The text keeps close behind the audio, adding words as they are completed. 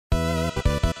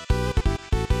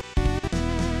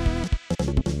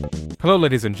Hello,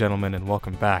 ladies and gentlemen, and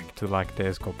welcome back to the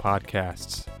Lackadaisical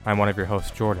Podcasts. I'm one of your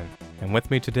hosts, Jordan, and with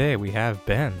me today we have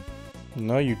Ben.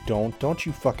 No, you don't. Don't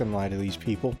you fucking lie to these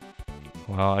people.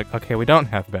 Well, okay, we don't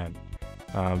have Ben.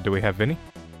 Do we have Vinny?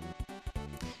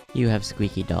 You have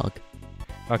Squeaky Dog.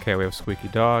 Okay, we have Squeaky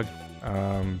Dog.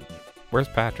 Where's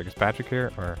Patrick? Is Patrick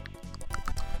here, or...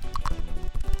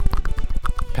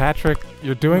 Patrick,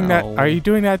 you're doing that... Are you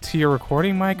doing that to your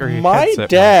recording mic, or your headset My mic?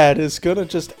 dad is gonna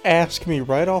just ask me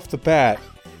right off the bat,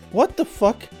 what the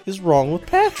fuck is wrong with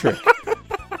Patrick?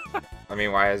 I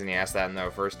mean, why hasn't he asked that in the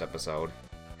first episode?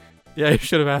 Yeah, you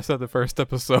should have asked that the first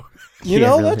episode. You Yeah,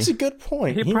 know, really. that's a good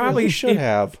point. He He probably really should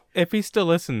have. If he still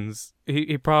listens,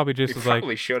 he probably just He is like...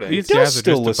 probably should've. These He does guys are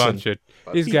still just a listen. bunch of...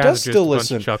 But These he guys does are just still a bunch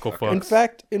listen. of chuckle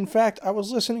fucks. In fact, I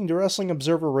was listening to Wrestling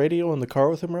Observer Radio in the car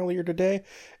with him earlier today,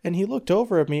 and he looked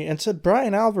over at me and said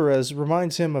Brian Alvarez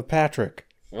reminds him of Patrick.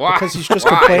 Why? Because he's just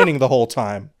Why? complaining the whole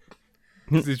time.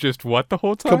 He's just what the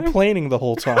whole time? Complaining the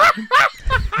whole time.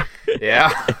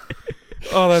 Yeah.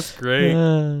 Oh, that's great.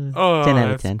 Oh, 10 out of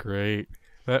that's 10. great.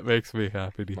 That makes me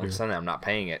happy to Well, hear. Sunday, I'm not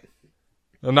paying it.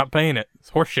 I'm not paying it.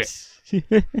 It's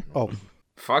horseshit. Oh,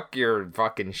 Fuck your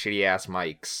fucking shitty ass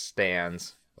mic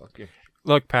stands. Fuck you.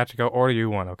 Look, Patrick, I'll order you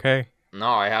one, okay? No,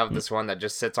 I have this one that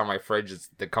just sits on my fridge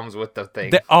that comes with the thing.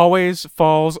 That always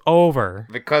falls over.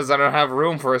 Because I don't have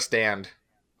room for a stand.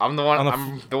 I'm the one. On the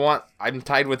I'm the one. I'm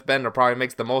tied with Ben that probably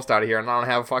makes the most out of here, and I don't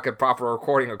have fucking proper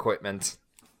recording equipment.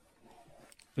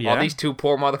 Yeah. All these two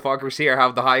poor motherfuckers here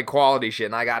have the high quality shit,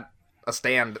 and I got a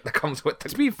stand that comes with the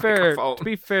To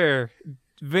be fair,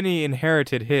 Vinny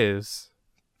inherited his.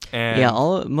 And,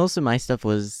 Yeah, most of my stuff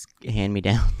was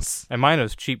hand-me-downs. and mine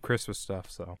was cheap Christmas stuff,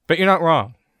 so. But you're not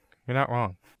wrong. You're not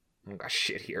wrong. I got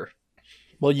shit here.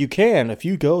 well, you can if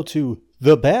you go to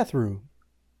the bathroom.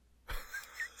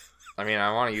 I mean,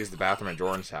 I want to use the bathroom at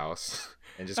Jordan's house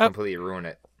and just completely ruin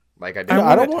it, like I did.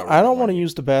 I with don't the want to one.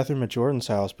 use the bathroom at Jordan's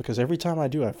house because every time I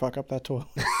do, I fuck up that toilet.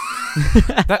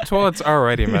 That toilet's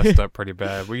already messed up pretty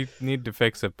bad. We need to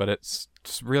fix it, but it's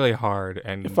really hard.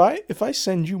 And If I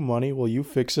send you money, will you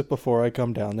fix it before I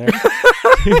come down there?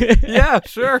 yeah,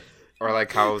 sure. Or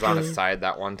like how I was on his side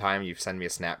that one time. You send me a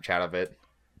Snapchat of it.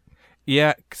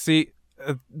 Yeah, see,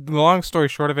 the long story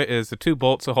short of it is the two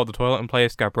bolts that hold the toilet in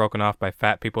place got broken off by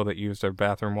fat people that used their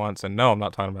bathroom once. And no, I'm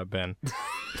not talking about Ben. I'm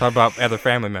talking about other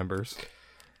family members.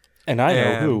 And I know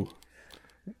And- who.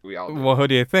 We all. Well, who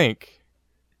do you think?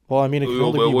 Well, I mean, it can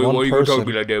only be one person.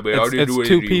 like that, man? I didn't do It's anything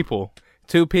two to you. people.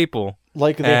 Two people.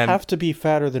 Like, they And- have to be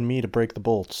fatter than me to break the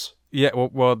bolts. Yeah,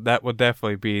 well, that would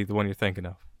definitely be the one you're thinking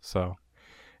of. So,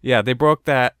 yeah, they broke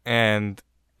that, and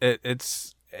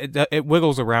it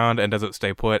wiggles around and doesn't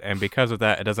stay put, and because of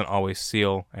that, it doesn't always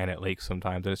seal, and it leaks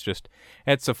sometimes.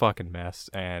 It's a fucking mess,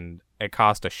 and it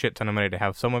cost a shit ton of money to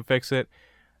have someone fix it.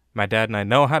 My dad and I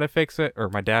know how to fix it, or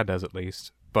my dad does at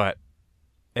least, but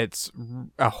it's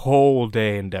a whole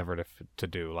day endeavor to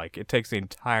do. Like, it takes the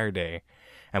entire day,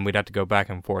 and we'd have to go back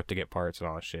and forth to get parts and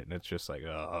all that shit, and it's just like,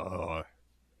 oh.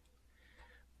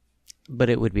 But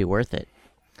it would be worth it.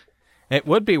 It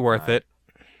would be worth it.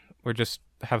 We just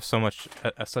have so much,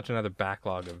 such another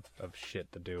backlog of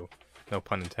shit to do. No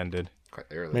pun intended. Quite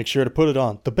literally. Make sure to put it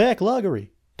on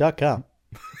thebackloggery.com.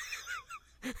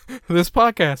 This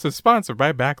podcast is sponsored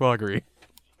by Backloggery.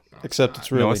 Except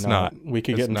it's No, really it's not. not. We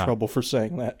could It's get in not. trouble for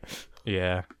saying that.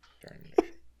 Yeah.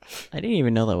 I didn't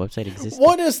even know that website existed.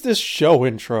 What is this show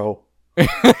intro? A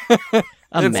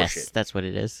mess. bullshit. That's what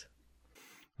it is.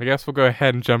 I guess we'll go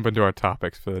ahead and jump into our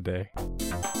topics for the day.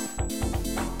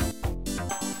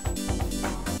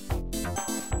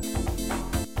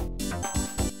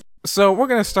 So we're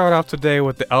going to start off today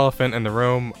with the elephant in the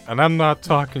room, and I'm not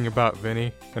talking about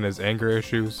Vinny and his anger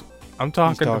issues. I'm He's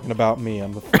talking, talking about me.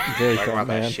 I'm a very Talking fat about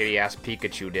that man. shitty ass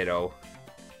Pikachu ditto.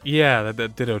 yeah, the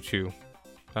Ditto Chew.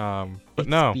 But It's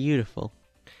no, beautiful.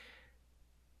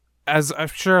 as I'm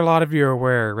sure a lot of you are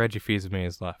aware, Reggie Fils-Aimé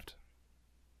is left.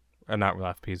 Not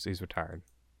left, he's retired.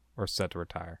 Or set to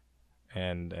retire.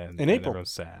 And In April.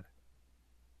 everyone's sad.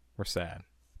 We're sad.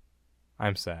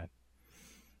 I'm sad.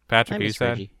 Patrick, I are you miss sad?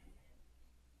 Reggie.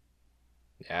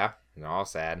 Yeah, they're all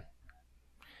sad.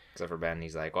 Except for Ben,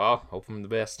 he's like, well, hope I'm the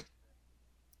best.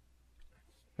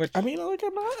 I mean, like,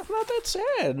 I'm not that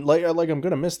sad. Like I'm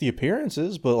gonna miss the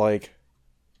appearances, but like,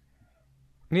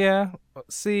 Yeah,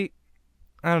 see,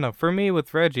 I don't know. For me,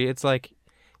 with Reggie, it's like,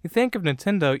 you think of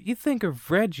Nintendo, you think of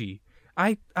Reggie.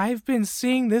 I've been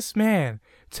seeing this man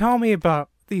tell me about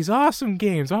these awesome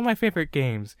games, all my favorite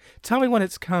games. Tell me when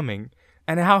it's coming,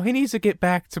 and how he needs to get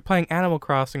back to playing Animal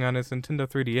Crossing on his Nintendo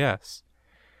 3DS.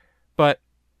 But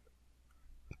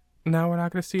now we're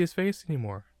not going to see his face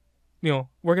anymore. You know,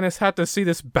 we're going to have to see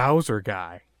this Bowser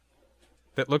guy.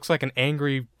 that looks like an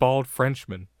angry, bald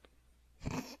Frenchman.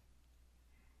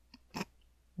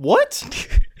 What?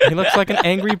 He looks like an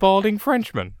angry, balding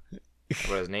Frenchman.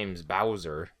 But his name's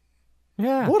Bowser.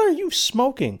 Yeah. What are you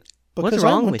smoking? Because What's I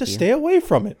wrong want with to you? stay away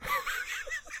from it.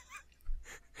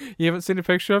 You haven't seen a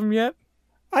picture of him yet?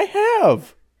 I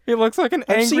have. He looks like an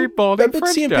angry, I've balding been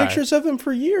French seeing guy. pictures of him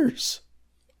for years.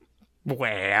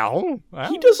 Well,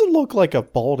 He doesn't look like a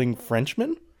balding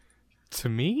Frenchman. to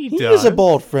me, He does. is a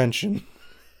bald Frenchman.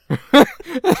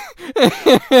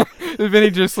 Vinny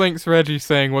just links Reggie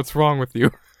saying, "What's wrong with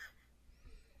you?"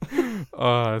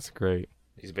 Oh, that's great.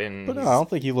 He's been. But no, I don't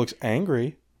think he looks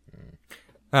angry.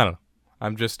 I don't know.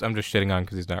 I'm just shitting on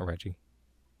because he's not Reggie.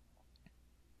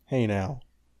 Hey now.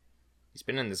 He's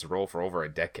been in this role for over a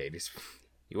decade.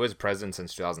 He was president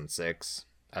since 2006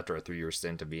 after a 3-year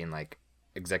stint of being like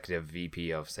executive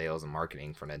VP of sales and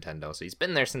marketing for Nintendo. So he's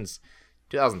been there since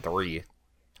 2003. At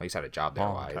least had a job there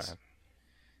Long wise. time.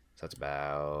 So that's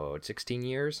about 16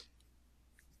 years.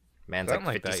 Man's Something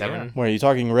like like that, 57. yeah. Wait, are you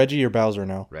talking Reggie or Bowser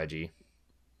now? Reggie.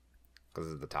 Because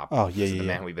this is the top. Oh, this yeah, is yeah, the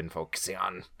yeah. man we've been focusing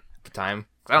on at the time.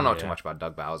 I don't know too Yeah. much about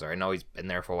Doug Bowser. I know he's been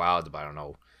there for a while, but I don't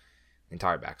know the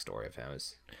entire backstory of him.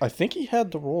 As I think he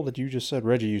had the role that you just said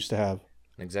Reggie used to have.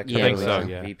 an executive I think so,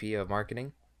 yeah. VP of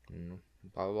marketing.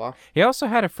 Blah, blah, blah. He also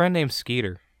had a friend named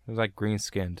Skeeter. He was like green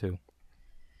skin too.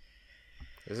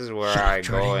 This is where I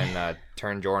go and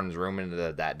turn Jordan's room into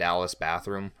that Dallas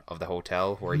bathroom of the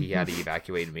hotel where he had to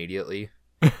evacuate immediately.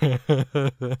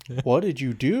 What did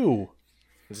you do?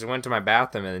 I just went to my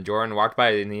bathroom and then Jordan walked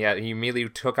by and he immediately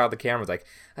took out the camera. Was like,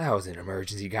 "That was an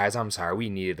emergency, guys. I'm sorry. We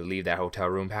needed to leave that hotel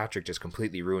room. Patrick just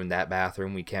completely ruined that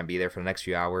bathroom. We can't be there for the next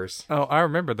few hours." Oh, I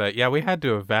remember that. Yeah, we had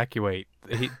to evacuate.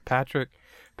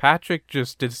 Patrick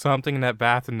just did something in that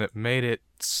bathroom that made it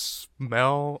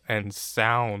smell and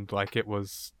sound like it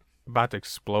was about to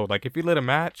explode. Like if you lit a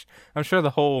match, I'm sure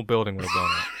the whole building would have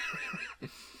blown up.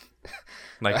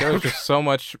 Like there was just so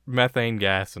much methane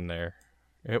gas in there.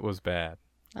 It was bad.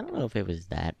 I don't know if it was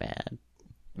that bad.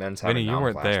 Men's Vinny, having you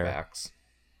weren't there. flashbacks.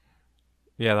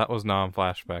 Yeah, that was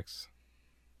non-flashbacks.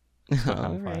 Still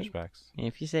All right. non-flashbacks.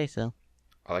 If you say so.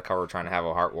 I like how we're trying to have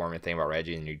a heartwarming thing about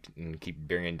Reggie and you keep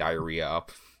bringing diarrhea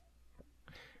up.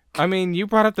 I mean, you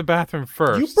brought up the bathroom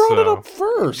first. You brought it so- up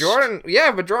first. Jordan,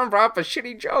 yeah, but Jordan brought up a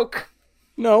shitty joke.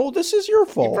 No, this is your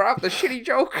You fault. brought up the shitty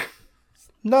joke.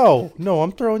 No,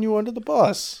 I'm throwing you under the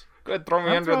bus. Good, throw me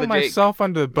I'm under the throwing Jake. myself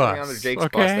under the Throw bus. me under Jake's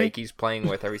bus that he keeps playing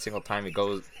with every single time he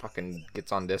goes fucking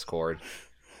gets on Discord.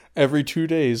 Every 2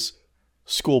 days,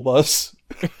 school bus.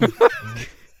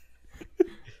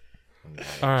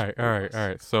 All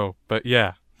right. So, but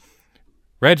yeah,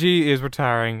 Reggie is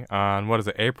retiring on what is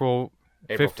it, April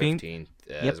April 15th? 15th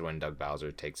Yep. is when Doug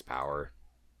Bowser takes power.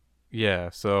 Yeah.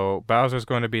 So Bowser's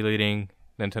going to be leading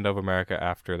Nintendo of America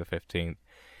after the 15th.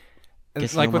 And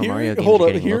Guess like no with more Mario games Hold are on,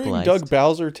 getting hearing localized. Doug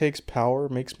Bowser takes power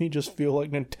makes me just feel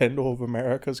like Nintendo of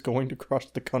America is going to crush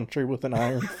the country with an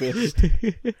iron fist.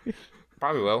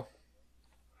 Probably will.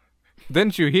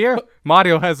 Didn't you hear?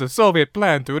 Mario has a Soviet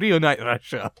plan to reunite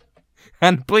Russia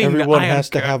and bring Everyone the Iron has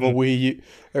to have a Curtain. Wii U,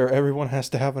 or everyone has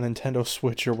to have a Nintendo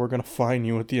Switch, or we're gonna fine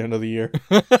you at the end of the year.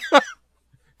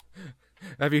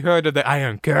 Have you heard of the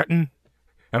Iron Curtain?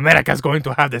 America's going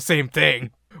to have the same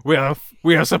thing. We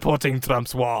are supporting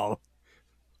Trump's wall.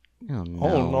 Oh no.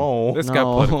 Oh no, This got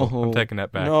political. I'm No. taking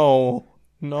that back. no.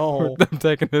 I'm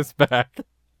taking this back.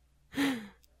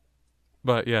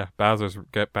 But yeah, Bowser's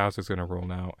gonna rule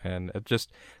now, and it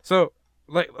just so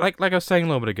like I was saying a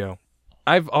little bit ago,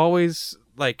 I've always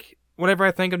like whenever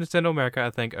I think of Nintendo America, I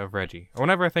think of Reggie. Or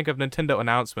whenever I think of Nintendo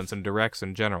announcements and directs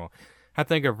in general, I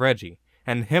think of Reggie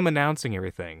and him announcing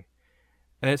everything,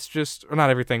 and it's just or not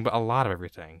everything, but a lot of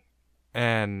everything,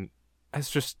 and it's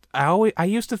just I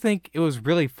used to think it was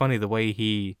really funny the way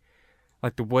he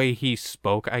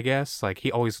spoke, I guess. Like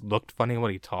he always looked funny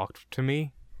when he talked to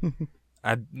me.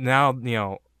 Now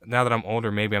that I'm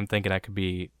older, maybe I'm thinking I could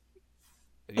be,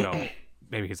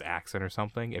 maybe his accent or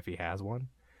something if he has one.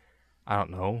 I don't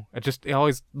know. It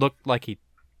always looked like he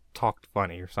talked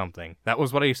funny or something. That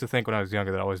was what I used to think when I was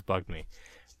younger. That always bugged me.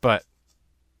 But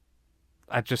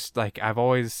I've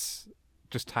always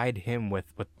just tied him with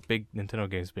big Nintendo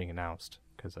games being announced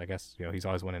because I guess he's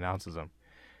always one who announces them.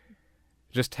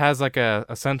 Just has like a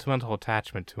sentimental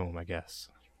attachment to him, I guess.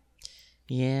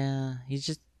 Yeah, he's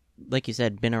just, like you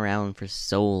said, been around for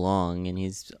so long, and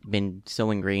he's been so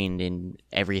ingrained in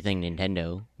everything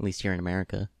Nintendo, at least here in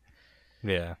America.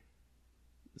 Yeah.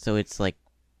 So it's like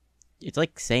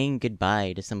saying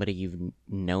goodbye to somebody you've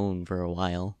known for a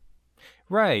while.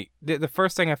 Right. The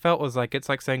first thing I felt was like it's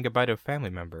like saying goodbye to a family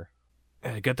member.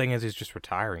 The good thing is he's just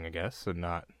retiring, I guess, and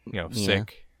not,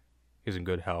 sick. He's in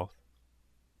good health.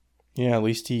 Yeah, at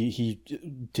least he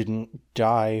didn't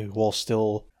die while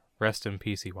still... Rest in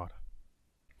peace, Iwata.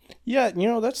 Yeah,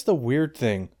 that's the weird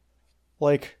thing.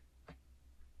 Like,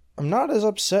 I'm not as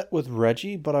upset with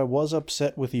Reggie, but I was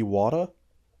upset with Iwata.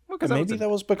 Well, And maybe that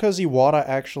was because Iwata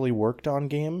actually worked on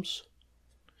games,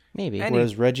 Maybe.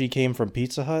 whereas Reggie came from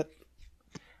Pizza Hut.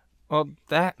 Well,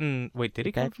 that and... Wait, did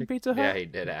he come from Pizza Hut? Yeah, he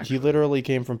did actually. He literally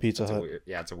came from Pizza Hut.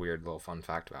 It's a weird little fun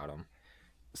fact about him.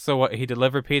 So what, he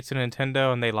delivered pizza to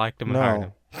Nintendo and they liked him and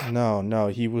hired him? No,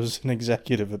 he was an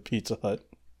executive at Pizza Hut.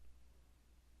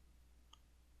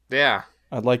 Yeah.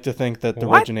 I'd like to think that the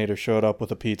What? Reginator showed up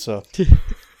with a pizza.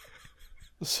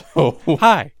 So...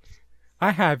 Hi,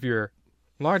 I have your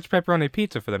large pepperoni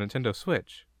pizza for the Nintendo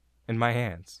Switch in my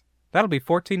hands. That'll be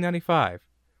 $14.95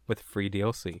 with free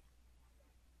DLC.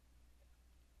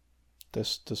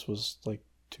 This was like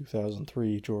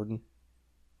 2003, Jordan.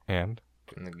 And?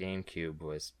 And the GameCube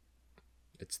was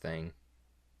its thing.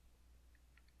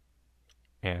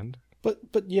 And? But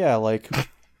yeah, like...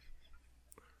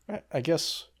 I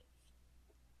guess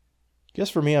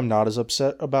for me, I'm not as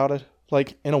upset about it.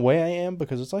 Like, in a way I am,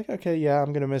 because it's like, okay, yeah,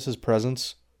 I'm going to miss his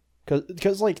presence.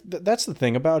 Because like, that's the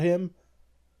thing about him.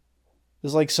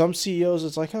 There's like some CEOs,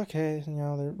 it's like, okay,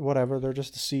 they're whatever, they're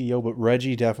just a CEO. But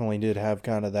Reggie definitely did have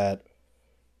kind of that.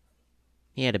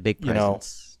 He had a big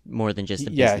presence, more than just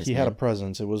a Yeah, businessman. he had a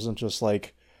presence. It wasn't just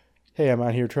like, hey, I'm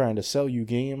out here trying to sell you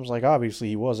games. Like, obviously,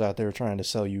 he was out there trying to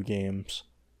sell you games.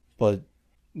 But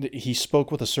he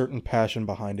spoke with a certain passion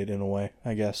behind it in a way,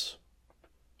 I guess.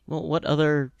 Well, what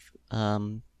other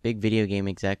big video game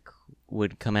exec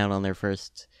would come out on their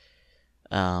first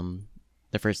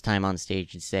time on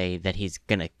stage and say that he's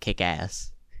gonna kick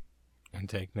ass? And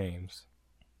take names.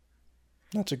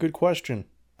 That's a good question.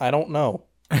 I don't know.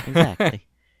 Exactly.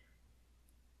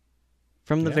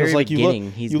 From the very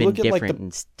beginning, he's been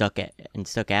different and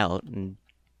stuck out and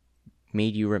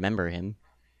made you remember him.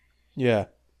 Yeah,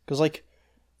 because like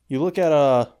you look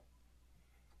at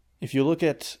if you look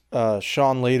at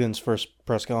Sean Layden's first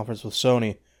press conference with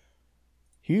Sony,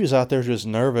 he was out there just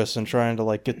nervous and trying to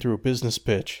like get through a business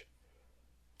pitch.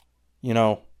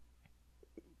 I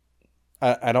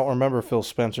don't remember Phil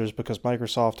Spencer's because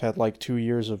Microsoft had like 2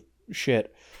 years of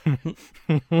shit.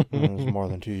 It was more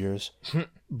than 2 years.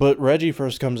 But Reggie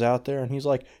first comes out there and he's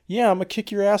like, yeah, I'm gonna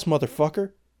kick your ass,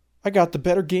 motherfucker. I got the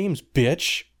better games,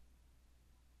 bitch.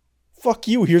 Fuck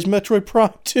you, here's Metroid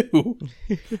Prime 2.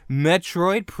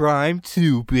 Metroid Prime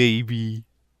 2, baby.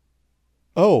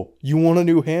 Oh, you want a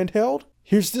new handheld?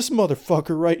 Here's this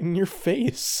motherfucker right in your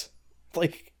face.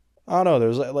 Like, I don't know,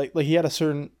 there's like he had a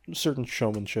certain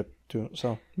showmanship to it,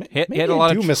 so He maybe had a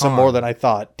lot I do of miss him charm. more than I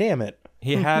thought. Damn it.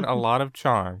 He had a lot of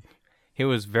charm. He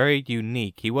was very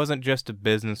unique. He wasn't just a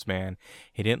businessman.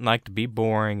 He didn't like to be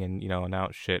boring and,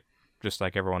 announce shit just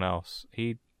like everyone else.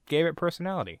 He gave it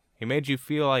personality. He made you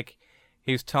feel like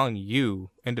he was telling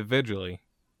you individually,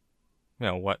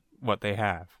 what they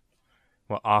have,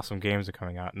 what awesome games are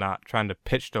coming out, not trying to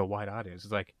pitch to a wide audience.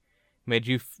 It's like made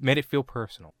it feel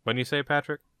personal. Wouldn't you say,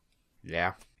 Patrick?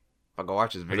 Yeah. I'll go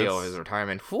watch his video of his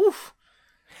retirement. Whew.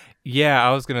 Yeah,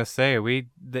 I was gonna say he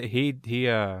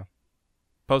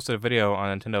posted a video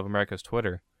on Nintendo of America's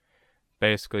Twitter,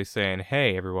 basically saying,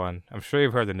 "Hey everyone, I'm sure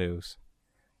you've heard the news,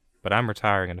 but I'm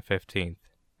retiring on the 15th."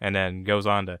 And then goes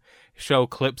on to show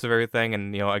clips of everything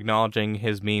and acknowledging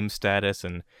his meme status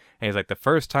and he's like, the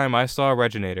first time I saw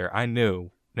Reginator, I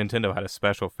knew Nintendo had a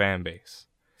special fan base.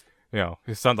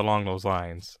 Something along those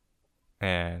lines,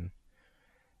 and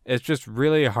it's just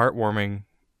really heartwarming.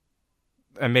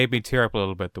 And made me tear up a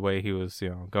little bit the way he was,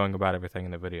 going about everything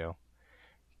in the video.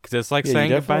 Because it's like saying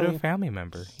goodbye to a family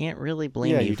member. Can't really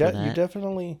blame you for that. You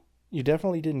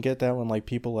definitely didn't get that when like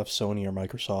people left Sony or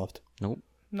Microsoft. Nope.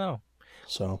 No.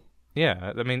 So.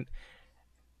 Yeah, I mean,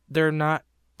 they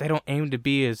don't aim to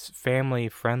be as family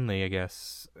friendly, I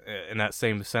guess, in that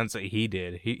same sense that he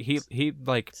did. He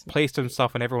like placed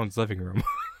himself in everyone's living room.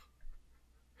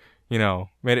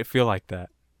 Made it feel like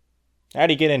that. How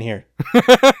do you get in here?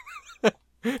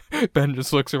 Ben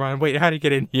just looks around. Wait, how do you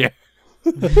get in here?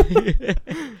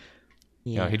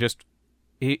 Yeah.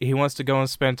 He wants to go and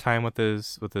spend time with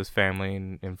his family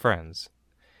and friends.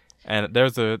 And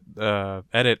there's a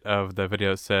edit of the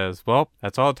video that says, "Well,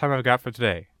 that's all the time I've got for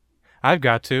today. I've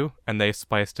got to," and they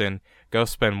spliced in, "go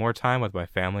spend more time with my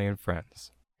family and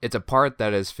friends." It's a part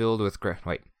that is filled with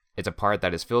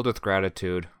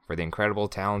gratitude for the incredible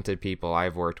talented people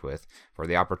I've worked with, for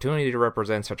the opportunity to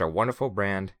represent such a wonderful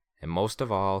brand, and most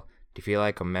of all, to feel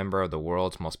like a member of the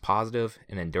world's most positive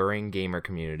and enduring gamer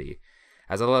community.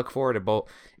 As I look forward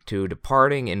to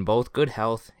departing in both good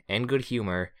health and good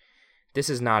humor, this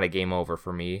is not a game over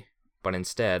for me, but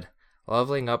instead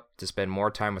leveling up to spend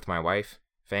more time with my wife,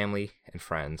 family, and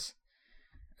friends.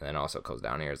 And then also goes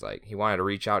down here is like, he wanted to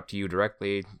reach out to you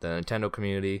directly, the Nintendo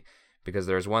community, because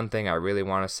there's one thing I really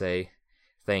want to say.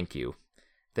 Thank you.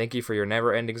 Thank you for your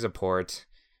never-ending support,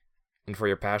 and for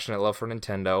your passionate love for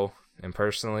Nintendo, and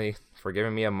personally, for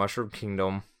giving me a Mushroom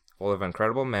Kingdom full of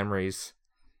incredible memories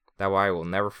that I will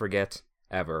never forget,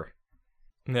 ever.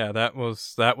 Yeah, that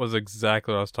was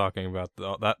exactly what I was talking about.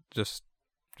 That just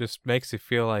makes you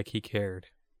feel like he cared.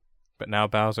 But now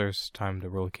Bowser's time to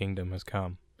rule the kingdom has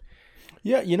come.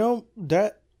 Yeah,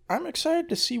 that I'm excited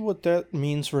to see what that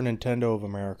means for Nintendo of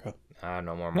America.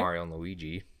 No more Mario and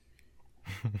Luigi.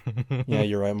 Yeah,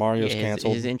 you're right. Mario's Yeah,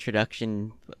 canceled. his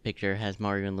introduction picture has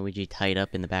Mario and Luigi tied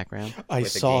up in the background. I with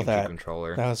a saw GameCube that.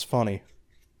 controller. That was funny.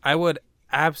 I would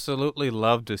absolutely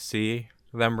love to see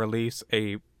them release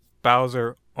a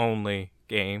Bowser-only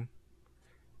game.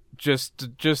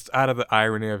 Just out of the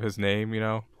irony of his name,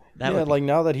 That would be like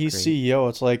now that he's great. CEO,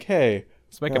 it's like, hey,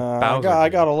 Let's make a I Bowser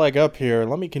got a game. leg up here.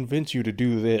 Let me convince you to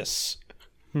do this.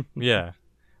 Yeah.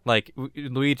 Like,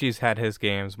 Luigi's had his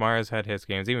games, Mario's had his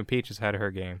games, even Peach has had her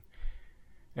game.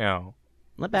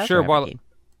 Let Bowser Sure, have while- a game.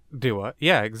 Do what?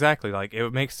 Yeah, exactly. Like, it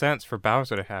would make sense for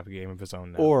Bowser to have a game of his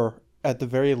own now. Or, at the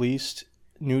very least,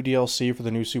 new DLC for the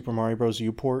new Super Mario Bros.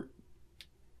 U port,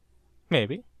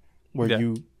 Maybe. where Yeah.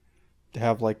 you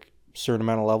have, like, certain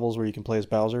amount of levels where you can play as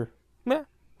Bowser. Yeah,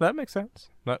 that makes sense.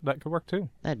 That could work too.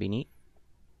 That'd be neat.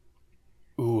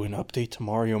 Ooh, an update to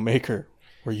Mario Maker,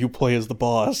 where you play as the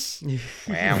boss.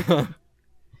 Wow.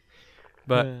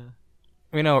 But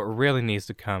it really needs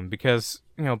to come because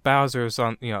Bowser's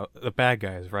on the bad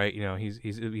guys, right?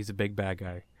 He's a big bad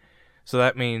guy, so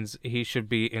that means he should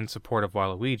be in support of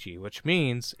Waluigi, which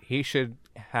means he should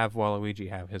have Waluigi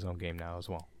have his own game now as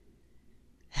well.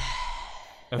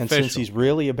 And since he's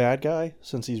really a bad guy,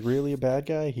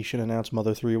 he should announce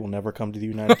Mother 3 will never come to the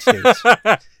United States.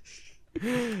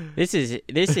 This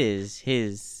is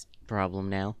his problem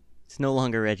now. It's no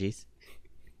longer Reggie's.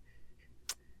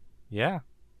 Yeah.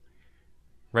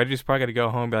 Reggie's probably gonna go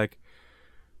home and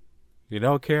be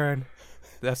like, Karen,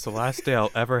 that's the last day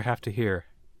I'll ever have to hear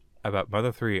about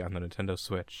Mother 3 on the Nintendo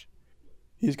Switch.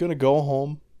 He's gonna go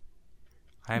home.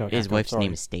 I'm His I'm wife's sorry.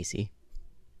 name is Stacy.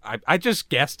 I just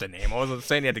guessed a name. I wasn't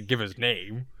saying he had to give his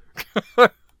name.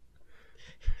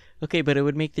 Okay, but it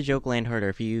would make the joke land harder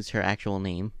if you used her actual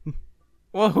name.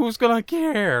 Well, who's gonna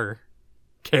care?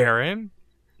 Karen?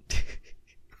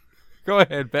 Go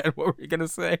ahead, Ben. What were you gonna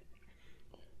say?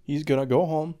 He's gonna go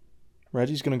home.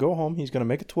 Reggie's gonna go home. He's gonna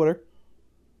make a Twitter.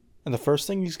 And the first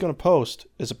thing he's gonna post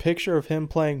is a picture of him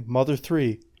playing Mother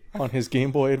 3 on his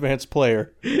Game Boy Advance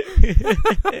player.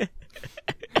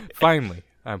 Finally,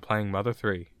 I'm playing Mother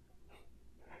 3.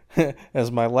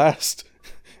 as my last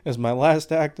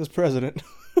act as president.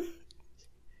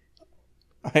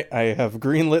 I have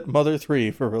greenlit Mother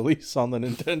 3 for release on the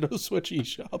Nintendo Switch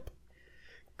eShop.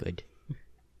 Good.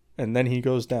 And then he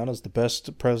goes down as the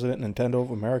best president Nintendo of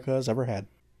America has ever had.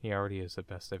 He already is the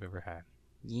best they've ever had.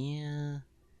 Yeah.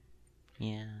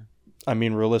 I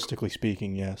mean, realistically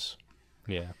speaking, yes.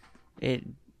 Yeah.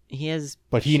 He has.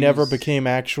 But he never shoes- became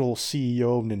actual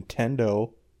CEO of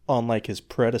Nintendo, unlike his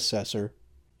predecessor.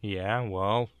 Yeah,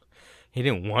 well, he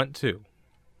didn't want to.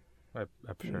 I'm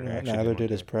sure he actually Neither didn't did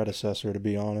want his to. predecessor, to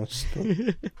be honest.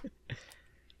 But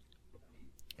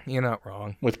You're not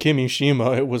wrong. with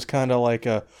Kimishima, it was kind of like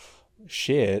a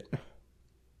shit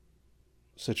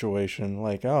situation.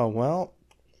 Like, oh, well,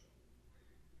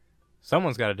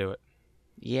 Someone's got to do it.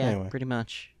 Yeah, Anyway. pretty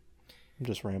much. I'm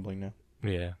just rambling now.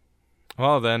 Yeah.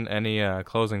 Well, then, any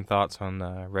closing thoughts on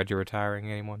Reggie retiring?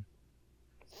 Anyone?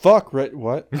 Fuck,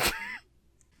 what?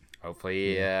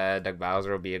 Hopefully, Doug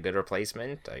Bowser will be a good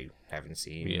replacement. I haven't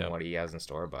seen Yeah. what he has in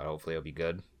store, but hopefully it'll be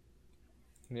good.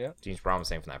 Yeah. Seems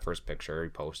promising from that first picture he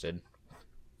posted.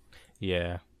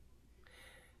 Yeah.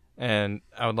 And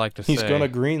I would like to He's say... gonna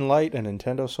green light a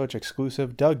Nintendo Switch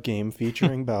exclusive Doug game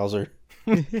featuring Bowser.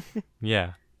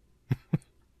 Yeah.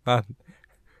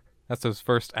 That's his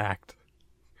first act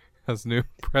as new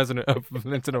president of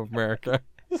Nintendo of America.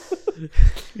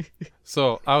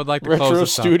 So, I would like to close Retro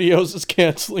this out. Studios is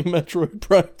canceling Metroid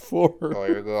Prime 4 Oh,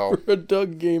 here we go. for a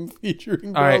Doug game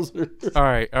featuring All right. Bowser. All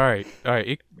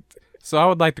right. So I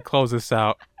would like to close this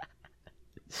out.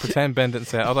 Pretend Ben didn't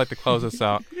say it. I'd like to close this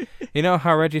out. You know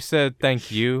how Reggie said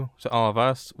thank you to all of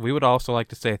us? We would also like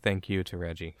to say thank you to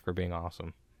Reggie for being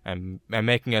awesome and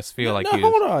making us feel like No, he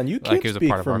was, hold on. You can't like he was a speak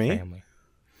part of for our me. family.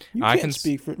 You I can't can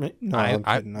speak for me. No, I- I'm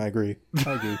kidding. I agree.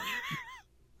 I agree.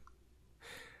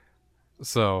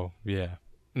 So, yeah.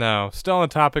 Now, still on the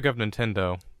topic of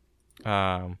Nintendo,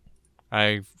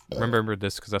 I remembered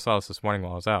this because I saw this morning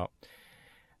while I was out.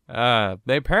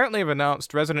 They apparently have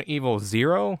announced Resident Evil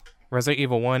 0, Resident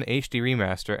Evil 1 HD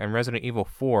Remaster, and Resident Evil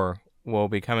 4 will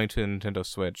be coming to the Nintendo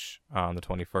Switch on the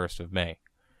 21st of May.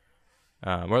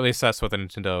 Or at least that's what the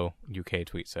Nintendo UK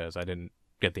tweet says. I didn't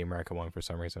get the America one for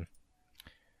some reason.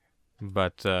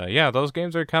 But yeah, those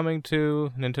games are coming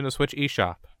to Nintendo Switch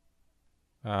eShop.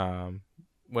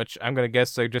 Which I'm going to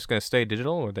guess they're just going to stay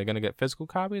digital, or they're going to get physical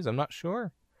copies. I'm not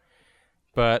sure.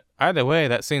 But either way,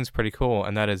 that seems pretty cool,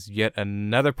 and that is yet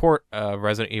another port of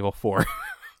Resident Evil 4.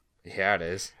 Yeah, it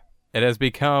is. It has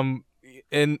become,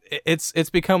 it's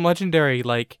become legendary,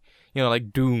 like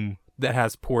Doom that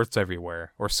has ports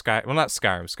everywhere, or well, not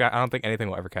Skyrim. I don't think anything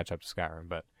will ever catch up to Skyrim,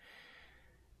 but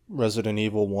Resident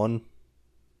Evil 1.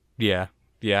 yeah.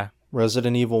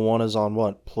 Resident Evil 1 is on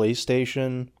what?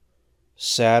 PlayStation,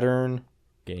 Saturn,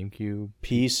 GameCube,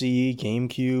 PC,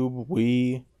 GameCube,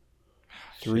 Wii,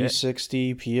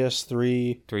 360,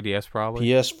 PS3, 3DS probably.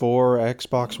 PS4,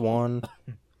 Xbox One.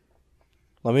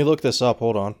 Let me look this up.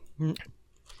 Hold on.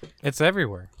 It's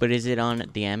everywhere. But is it on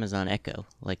the Amazon Echo,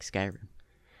 like Skyrim?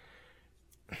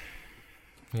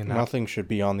 Nothing should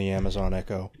be on the Amazon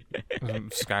Echo.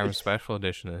 Skyrim Special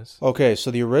Edition is. Okay,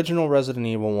 so the original Resident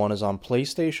Evil 1 is on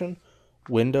PlayStation,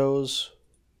 Windows,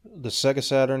 the Sega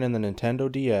Saturn, and the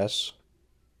Nintendo DS.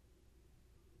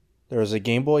 There is a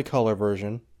Game Boy Color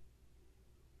version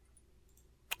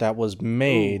that was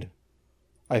made. Ooh.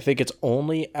 I think it's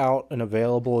only out and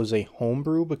available as a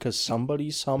homebrew because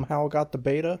somebody somehow got the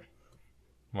beta.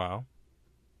 Wow.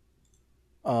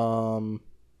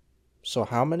 So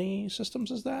how many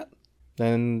systems is that?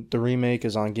 Then the remake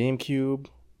is on GameCube,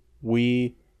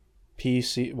 Wii,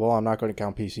 PC. Well, I'm not going to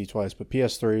count PC twice, but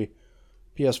PS3,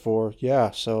 PS4.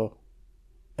 Yeah, so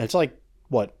it's like,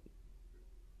 what?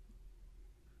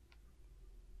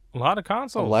 A lot of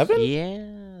consoles. 11?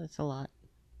 Yeah, that's a lot.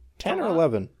 10 or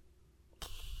 11?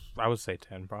 I would say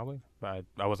 10 probably. I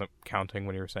wasn't counting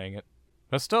when you were saying it.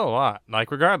 That's still a lot. Like,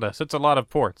 regardless, it's a lot of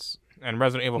ports. And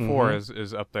Resident Evil 4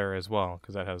 is up there as well,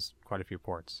 because that has quite a few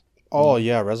ports. Oh,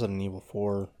 yeah, Resident Evil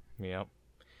 4. Yep.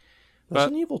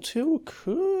 Resident Evil 2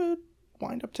 could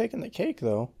wind up taking the cake,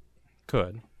 though.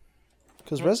 Could.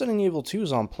 Because Resident Evil 2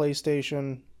 is on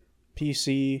PlayStation,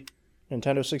 PC,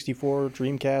 Nintendo 64,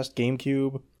 Dreamcast,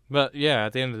 GameCube. But, yeah,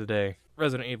 at the end of the day,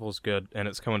 Resident Evil is good, and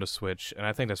it's coming to Switch, and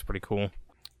I think that's pretty cool.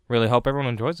 Really hope everyone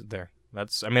enjoys it there.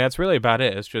 That's really about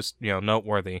it. It's just,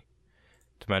 noteworthy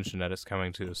to mention that it's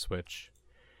coming to the Switch.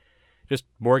 Just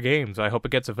more games. I hope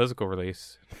it gets a physical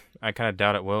release. I kind of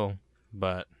doubt it will,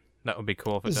 but that would be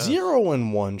cool if it does. 0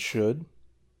 and 1 should.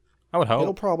 I would hope.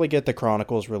 It'll probably get the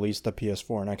Chronicles released the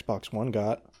PS4 and Xbox One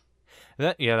got.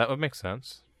 That would make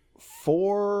sense.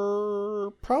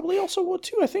 4 probably also would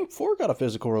too. I think 4 got a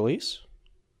physical release.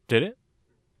 Did it?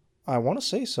 I want to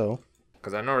say so.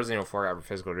 Because I know Resident Evil 4 got a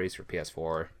physical release for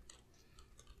PS4.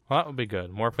 Well, that would be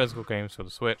good. More physical games for the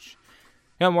Switch.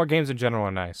 More games in general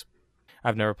are nice.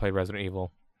 I've never played Resident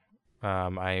Evil.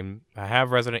 I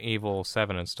have Resident Evil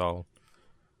 7 installed.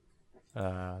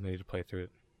 I need to play through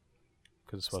it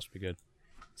because it's supposed to be good.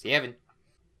 See, Evan.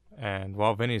 And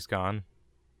while Vinny's gone,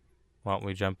 why don't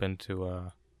we jump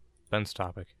into Ben's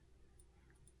topic?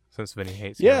 Since Vinny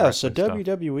hates so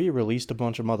WWE released a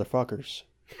bunch of motherfuckers.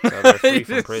 So they're free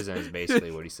from prison is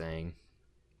basically what he's saying.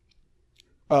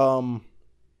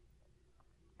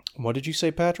 What did you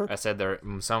say, Patrick? I said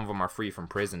some of them are free from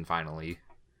prison finally.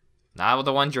 Not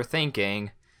the ones you're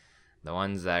thinking. The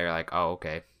ones that are like, oh,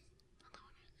 okay.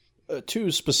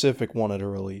 2 specific wanted a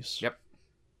release. Yep.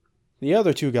 The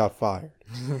other 2 got fired.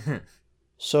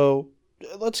 So,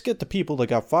 let's get the people that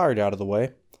got fired out of the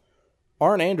way.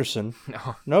 Arn Anderson.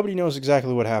 No. Nobody knows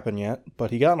exactly what happened yet,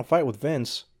 but he got in a fight with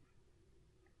Vince.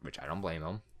 Which I don't blame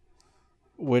him.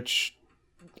 Which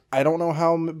I don't know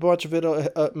how much of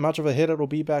a hit it'll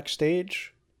be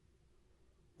backstage.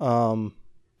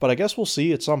 But I guess we'll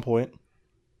see at some point,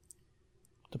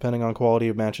 depending on quality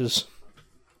of matches.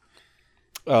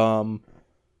 Then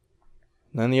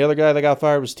the other guy that got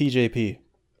fired was TJP.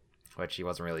 Which he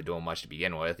wasn't really doing much to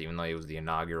begin with, even though he was the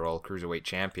inaugural Cruiserweight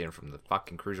champion from the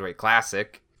fucking Cruiserweight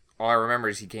Classic. All I remember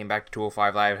is he came back to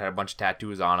 205 Live, had a bunch of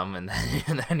tattoos on him, and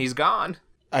then he's gone.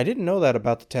 I didn't know that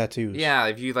about the tattoos. Yeah,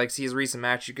 if you see his recent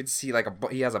match, you could see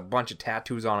he has a bunch of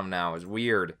tattoos on him now. It's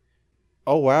weird.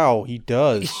 Oh wow, he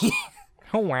does.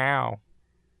 Oh wow.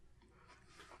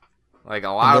 Like a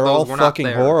lot of those were not there.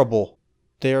 They're all fucking horrible.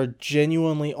 They are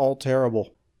genuinely all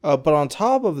terrible. But on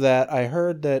top of that, I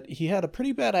heard that he had a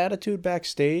pretty bad attitude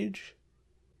backstage.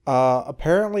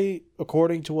 Apparently,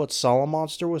 according to what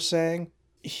Solomonster was saying,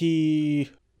 he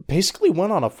basically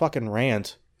went on a fucking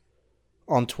rant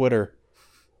on Twitter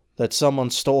that someone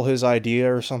stole his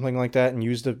idea or something like that and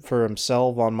used it for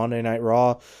himself on Monday Night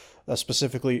Raw,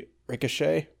 specifically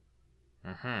Ricochet.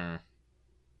 Mm-hmm.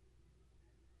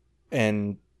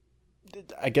 And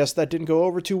I guess that didn't go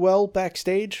over too well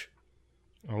backstage.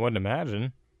 I wouldn't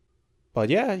imagine. But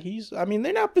yeah,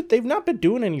 they've not been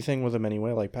doing anything with him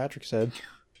anyway, like Patrick said.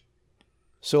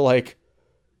 So like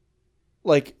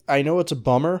I know it's a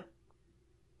bummer,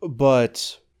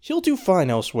 but he'll do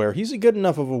fine elsewhere. He's a good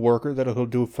enough of a worker that he'll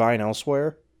do fine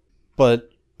elsewhere.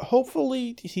 But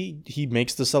hopefully he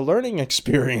makes this a learning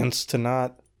experience to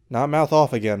not mouth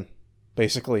off again,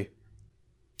 basically.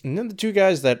 And then the two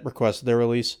guys that requested their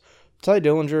release, Ty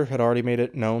Dillinger had already made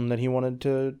it known that he wanted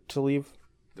to leave.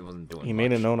 It wasn't doing He much.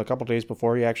 made it known a couple days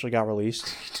before he actually got released.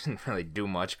 He didn't really do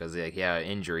much because he had an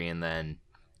injury, and then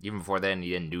even before then, he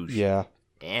didn't do Yeah.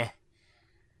 Eh.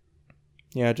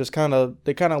 Yeah,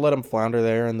 they kind of let him flounder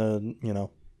there in the,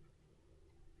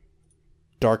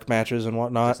 dark matches and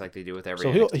whatnot. Just like they do with every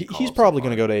So NXT he's call-up probably so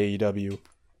going to far. go to AEW.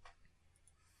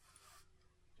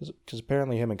 Because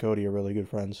apparently him and Cody are really good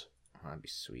friends. That'd be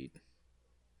sweet.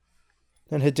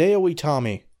 And Hideo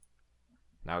Itami,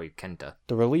 Now he Kenta.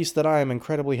 the release that I am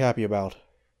incredibly happy about.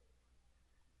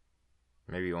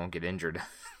 Maybe he won't get injured.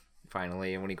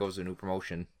 Finally, when he goes to a new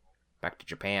promotion. Back to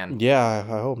Japan. Yeah,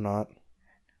 I hope not.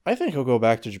 I think he'll go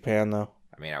back to Japan, though.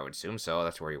 I mean, I would assume so.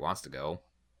 That's where he wants to go.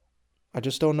 I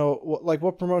just don't know.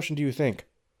 What promotion do you think?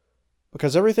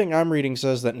 Because everything I'm reading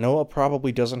says that Noah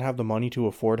probably doesn't have the money to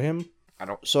afford him.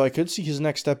 So I could see his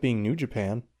next step being New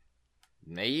Japan.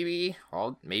 Maybe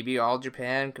all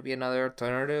Japan could be another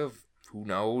alternative. Who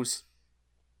knows?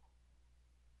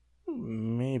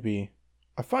 Maybe.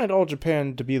 I find All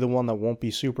Japan to be the one that won't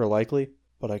be super likely,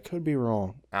 but I could be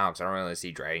wrong. No, because I don't really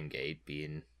see Dragon Gate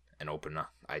being an open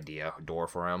door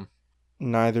for him.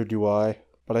 Neither do I,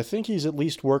 but I think he's at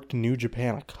least worked New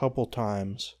Japan a couple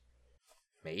times.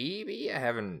 Maybe? I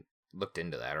haven't looked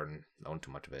into that or known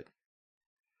too much of it.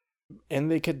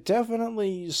 And they could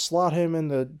definitely slot him in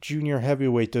the junior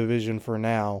heavyweight division for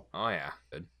now. Oh, yeah.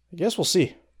 Good. I guess we'll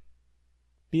see.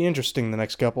 Be interesting the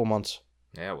next couple months.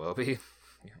 Yeah, it will be.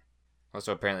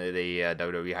 Also, apparently, the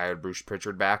WWE hired Bruce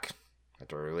Pritchard back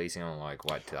after releasing him,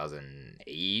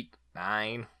 2008,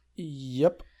 9?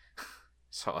 Yep.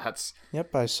 So that's...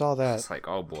 Yep, I saw that. It's like,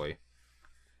 oh boy.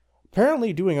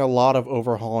 Apparently doing a lot of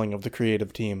overhauling of the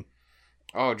creative team.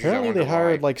 Oh, geez, Apparently I they wonder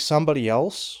hired why. somebody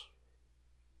else.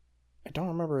 I don't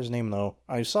remember his name though.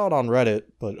 I saw it on Reddit,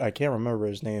 but I can't remember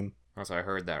his name. Also, I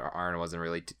heard that Arn wasn't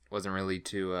really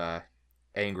too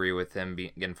angry with him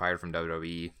getting fired from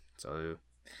WWE. So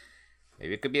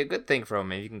maybe it could be a good thing for him.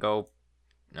 Maybe he can go,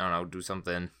 I don't know, do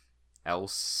something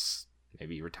else.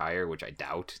 Maybe retire, which I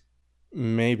doubt.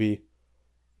 Maybe.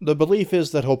 The belief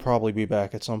is that he'll probably be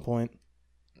back at some point.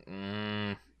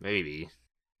 Maybe.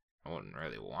 I wouldn't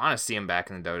really want to see him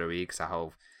back in the WWE because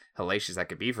how hellacious that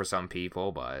could be for some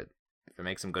people, but if it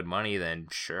makes him good money, then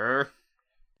sure.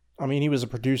 I mean, he was a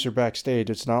producer backstage.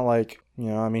 It's not like,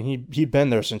 he'd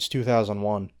been there since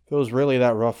 2001. If it was really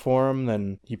that rough for him,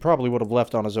 then he probably would have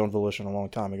left on his own volition a long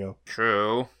time ago.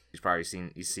 True.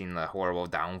 He's seen the horrible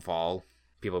downfall.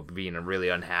 People being really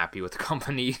unhappy with the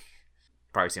company.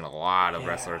 Probably seen a lot of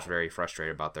wrestlers very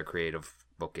frustrated about their creative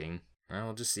booking. Well,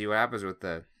 we'll just see what happens with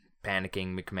the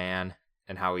panicking McMahon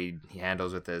and how he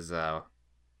handles with his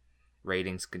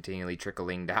ratings continually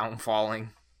trickling down, falling.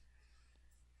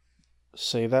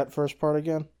 Say that first part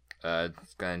again?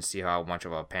 It's going to see how much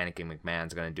of a panicking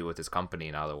McMahon's going to do with his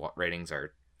company now the ratings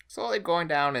are slowly going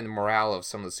down and the morale of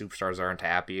some of the superstars aren't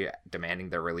happy, demanding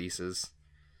their releases.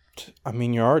 I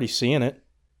mean, you're already seeing it.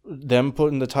 Them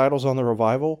putting the titles on the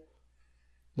Revival.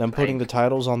 Them putting the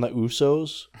titles on the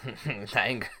Usos.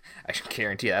 I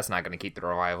guarantee that's not going to keep the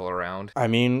Revival around. I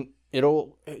mean,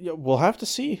 we'll have to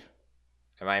see.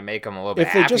 It might make them a little bit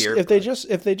happier. If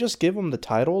they just give them the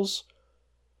titles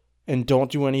and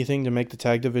don't do anything to make the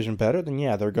tag division better, then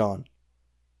yeah, they're gone.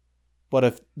 But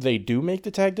if they do make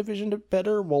the tag division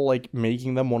better while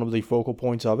making them one of the focal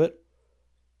points of it,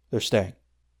 they're staying.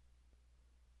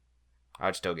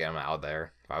 I'd still get them out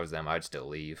there. If I was them, I'd still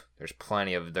leave.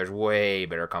 There's way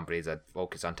better companies that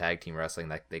focus on tag team wrestling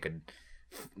that they could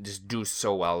just do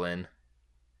so well in.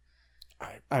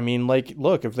 I mean,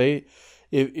 look, if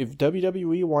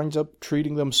WWE winds up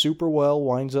treating them super well,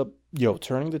 winds up,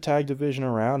 turning the tag division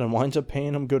around and winds up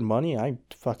paying them good money, I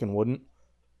fucking wouldn't.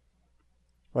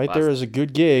 Right, there is a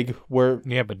good gig where...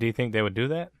 Yeah, but do you think they would do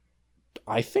that?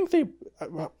 I think they...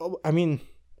 I mean,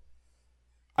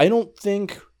 I don't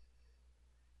think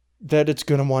that it's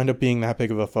going to wind up being that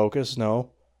big of a focus,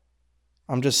 no.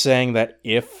 I'm just saying that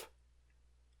if...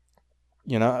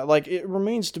 it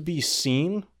remains to be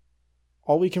seen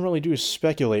all we can really do is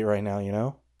speculate right now, you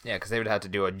know? Yeah, because they would have to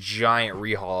do a giant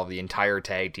rehaul of the entire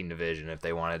tag team division if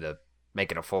they wanted to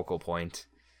make it a focal point.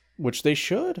 Which they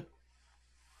should.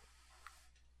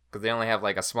 Because they only have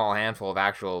like a small handful of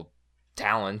actual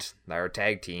talent that are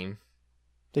tag team.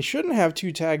 They shouldn't have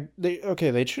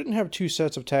they shouldn't have two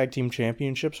sets of tag team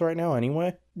championships right now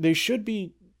anyway. They should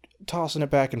be tossing it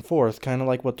back and forth, kind of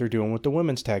like what they're doing with the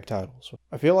women's tag titles.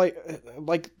 I feel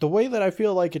like the way that I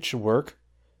feel like it should work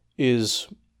is,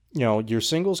 you know, your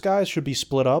singles guys should be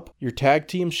split up. Your tag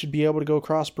teams should be able to go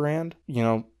cross-brand, you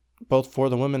know, both for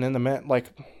the women and the men. Like,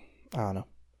 I don't know.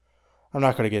 I'm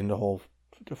not going to get into a whole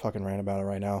fucking rant about it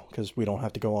right now because we don't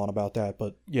have to go on about that,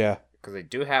 but yeah. Because they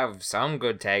do have some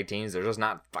good tag teams. They're just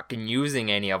not fucking using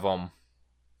any of them.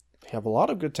 They have a lot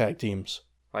of good tag teams.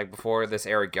 Like before this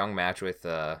Eric Young match with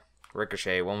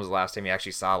Ricochet, when was the last time you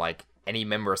actually saw like any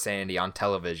member of Sanity on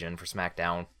television for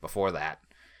SmackDown before that?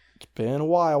 It's been a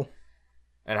while.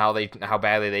 And how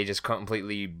badly they just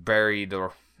completely buried the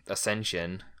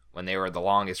Ascension when they were the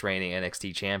longest reigning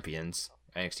NXT champions.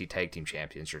 NXT Tag Team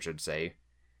Champions, I should say.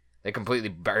 They completely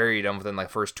buried them within like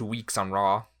the first 2 weeks on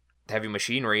Raw. Heavy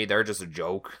Machinery, they're just a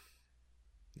joke.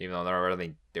 Even though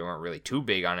they weren't really too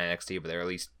big on NXT, but they're at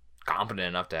least competent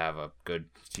enough to have a good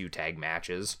few tag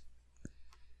matches.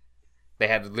 They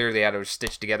had to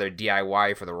stitch together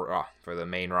DIY for the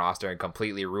main roster and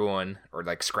completely ruin or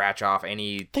like scratch off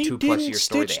any 2+ year story they didn't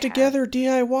stitch together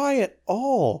DIY at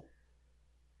all.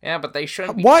 Yeah, but they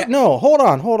shouldn't be. What? No, hold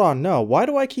on. No, why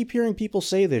do I keep hearing people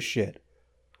say this shit?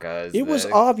 Because it was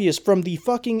obvious from the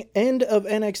fucking end of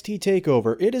NXT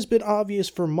TakeOver. It has been obvious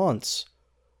for months.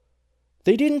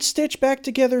 They didn't stitch back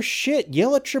together shit.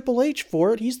 Yell at Triple H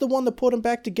for it. He's the one that put them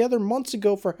back together months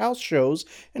ago for house shows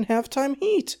and halftime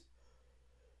heat.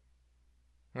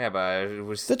 Yeah, but it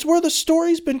was... That's where the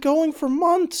story's been going for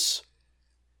months.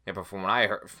 Yeah, but from what I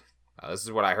heard... this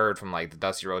is what I heard from, like, the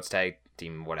Dusty Rhodes tag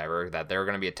team, whatever, that they're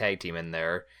going to be a tag team in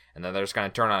there, and then they're just going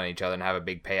to turn on each other and have a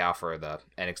big payoff for the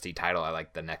NXT title at,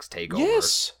 like, the next TakeOver.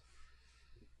 Yes!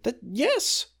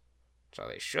 Yes! So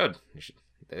they should.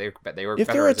 They were if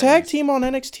they're a tag team on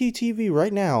NXT TV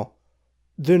right now,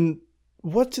 then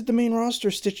what did the main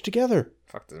roster stitch together?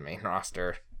 Fuck the main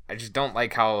roster. I just don't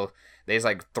like how they just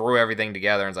like threw everything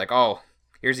together and it's like, oh,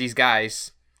 here's these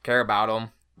guys, care about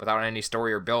them without any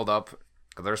story or build up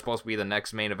because they're supposed to be the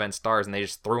next main event stars, and they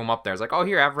just threw them up there. It's like, oh,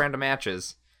 here, have random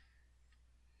matches.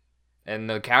 And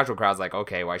the casual crowd's like,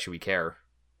 okay, why should we care?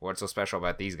 What's so special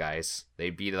about these guys?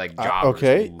 They'd be like jobbers.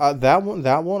 Okay, that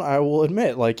one I will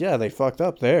admit, like, yeah, they fucked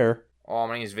up there. Oh,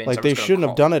 my name's Vince. Like, they shouldn't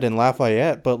have done it in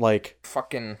Lafayette, but like,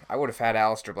 fucking, I would have had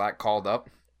Aleister Black called up,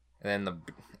 and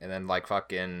then like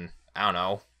fucking, I don't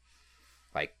know,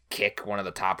 like kick one of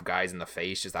the top guys in the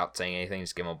face just without saying anything,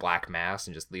 just give him a black mask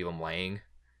and just leave him laying.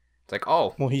 It's like,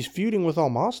 oh, well, he's feuding with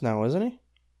Almas now, isn't he?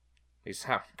 He's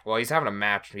having a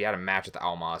match. He had a match with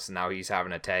Almas, and now he's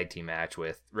having a tag team match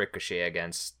with Ricochet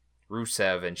against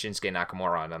Rusev and Shinsuke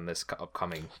Nakamura on this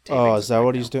upcoming taping. Oh, is that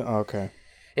what he's doing? Okay.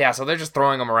 Yeah, so they're just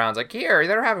throwing them around. It's like, here,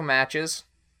 they're having matches.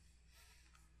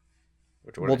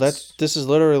 Well, this is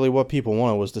literally what people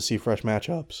wanted, was to see fresh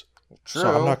matchups. True.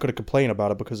 So I'm not going to complain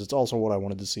about it because it's also what I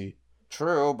wanted to see.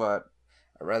 True, but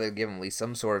I'd rather give them at least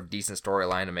some sort of decent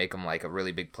storyline to make them like a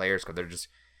really big players, because they're just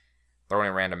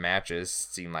throwing random matches.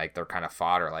 Seem like they're kind of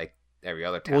fodder like every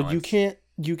other talent. Well,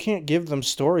 you can't give them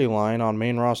storyline on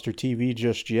main roster TV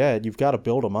just yet. You've got to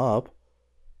build them up.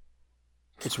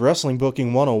 It's wrestling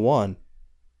booking 101.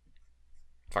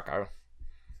 Fuck,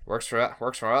 works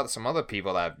for some other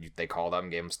people that they called up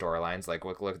and gave them storylines. Like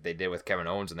look what they did with Kevin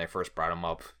Owens when they first brought him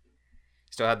up.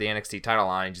 Still had the NXT title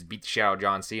on and just beat the shit out of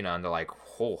John Cena, and they're like,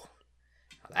 oh,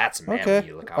 that's a man okay.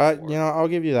 you look out for. You know, I'll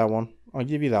give you that one.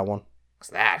 Cause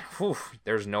that,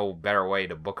 there's no better way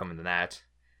to book him than that.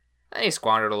 And he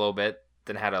squandered a little bit,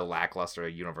 then had a lackluster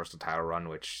Universal title run,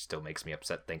 which still makes me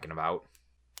upset thinking about.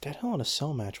 That Hell in a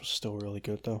Cell match was still really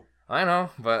good, though. I know,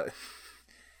 but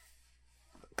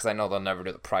because I know they'll never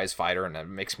do the prize fighter, and that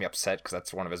makes me upset because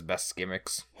that's one of his best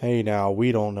gimmicks. Hey, now,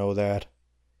 we don't know that.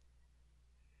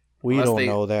 We don't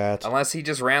know that. Unless he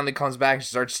just randomly comes back and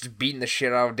starts just beating the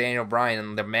shit out of Daniel Bryan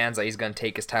and demands that he's going to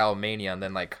take his title of Mania and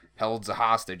then, like, holds a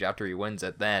hostage after he wins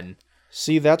it then.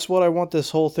 See, that's what I want this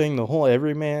whole thing, the whole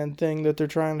everyman thing that they're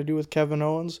trying to do with Kevin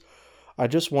Owens. I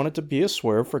just want it to be a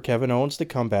swerve for Kevin Owens to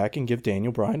come back and give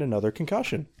Daniel Bryan another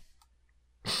concussion.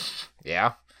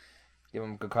 Yeah. Give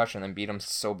him a concussion and beat him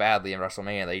so badly in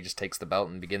WrestleMania that he just takes the belt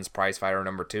and begins prize fighter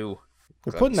number 2.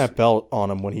 They're putting that belt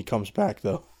on him when he comes back,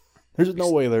 though. There's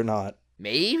no way they're not.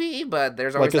 Maybe, but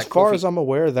there's always like, as far as I'm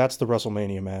aware, that's the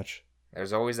WrestleMania match.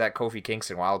 There's always that Kofi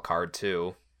Kingston wild card,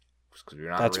 too.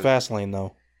 That's Fastlane,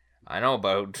 though. I know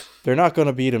about. They're not going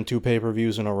to beat him 2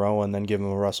 pay-per-views in a row and then give him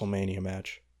a WrestleMania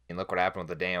match. And look what happened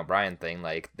with the Daniel Bryan thing.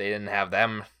 Like, they didn't have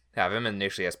him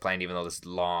initially as planned, even though this is a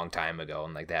long time ago,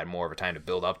 and like they had more of a time to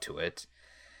build up to it.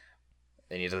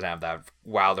 And he doesn't have that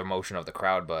wilder motion of the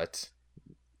crowd, but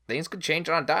things could change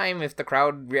on a dime if the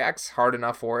crowd reacts hard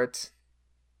enough for it.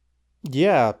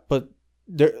 Yeah, but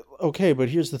but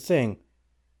here's the thing.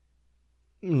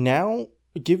 Now,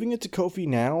 giving it to Kofi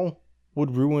now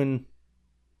would ruin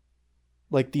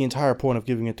like the entire point of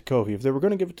giving it to Kofi. If they were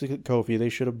going to give it to Kofi,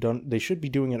 they should be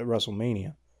doing it at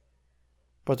WrestleMania.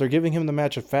 But they're giving him the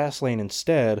match at Fastlane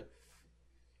instead.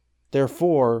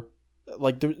 Therefore,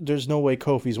 like there's no way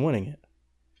Kofi's winning it.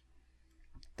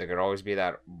 There could always be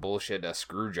that bullshit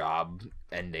screw job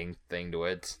ending thing to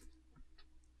it.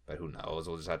 But who knows?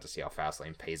 We'll just have to see how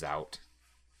Fastlane pays out.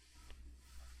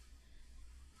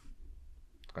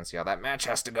 Gonna see how that match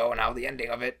has to go and how the ending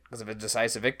of it. Because if it's a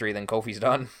decisive victory, then Kofi's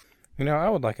done. You know, I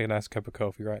would like a nice cup of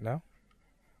coffee right now.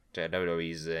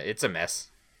 WWE's it's a mess.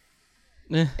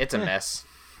 It's a mess.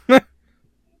 Yeah,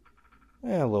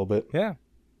 a little bit. Yeah,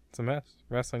 it's a mess.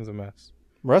 Wrestling's a mess.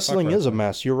 Wrestling Fuck is a wrestling.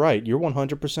 mess. You're right. You're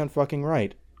 100% fucking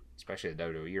right. Especially the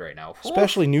WWE right now.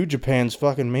 Especially New Japan's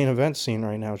fucking main event scene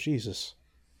right now. Jesus.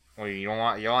 Well, you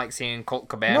don't like seeing Colt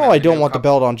Cabana. No, in I the don't new want the cup?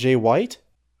 belt on Jay White.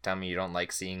 Tell me you don't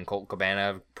like seeing Colt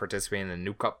Cabana participate in the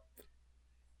new cup.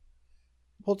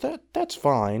 Well, that's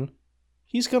fine.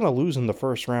 He's gonna lose in the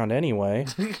first round anyway.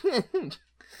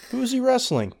 Who is he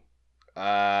wrestling?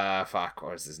 Fuck,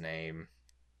 what was his name?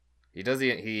 He does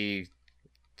here it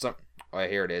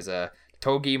is.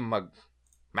 Togi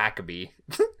Maccabee.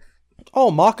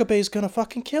 Oh, Makabe's gonna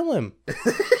fucking kill him.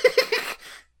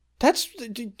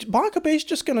 Makabe's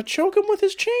just gonna choke him with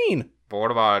his chain. But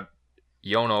what about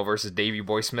Yono versus Davey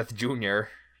Boy Smith Jr.?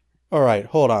 All right,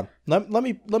 hold on. Let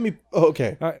me.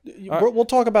 Okay, All right. we'll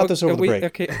talk about this over the break.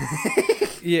 Okay.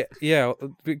 yeah,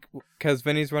 because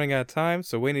Vinny's running out of time,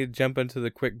 so we need to jump into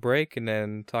the quick break and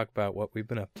then talk about what we've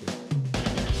been up to.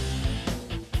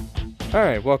 All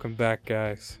right, welcome back,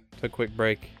 guys, to a quick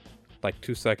break. Like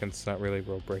 2 seconds, not really a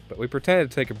real break, but we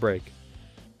pretended to take a break,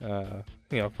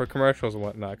 for commercials and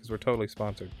whatnot, because we're totally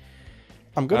sponsored.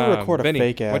 I'm gonna record a Vinny,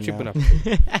 fake ad what you now. been up to?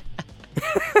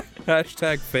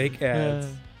 Hashtag fake ads.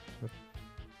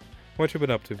 What you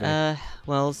been up to, Vinny?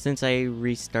 Well, since I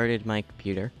restarted my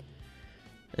computer,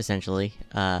 essentially,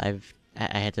 I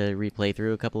had to replay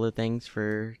through a couple of things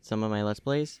for some of my Let's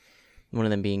Plays. One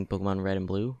of them being Pokemon Red and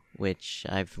Blue, which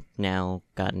I've now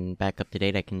gotten back up to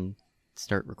date. I can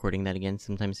start recording that again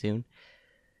sometime soon.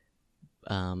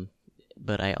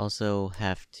 But I also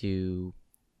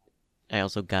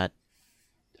got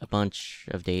a bunch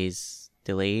of days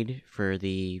delayed for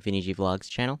the Vinny G Vlogs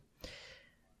channel.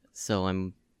 So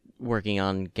I'm working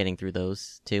on getting through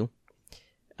those too.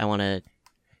 I want to...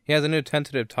 He has a new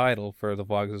tentative title for the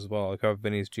vlogs as well, like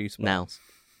Vinny's G-Spots. No.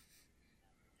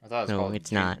 I thought it was No, called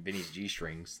it's not. Vinny's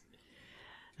G-Strings.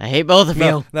 I hate both of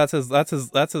No, you. that's his Let's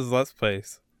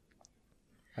Plays.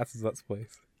 That's his Let's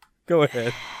Plays. Go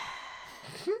ahead.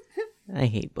 I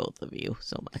hate both of you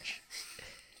so much.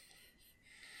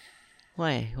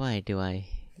 Why do I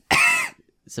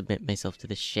submit myself to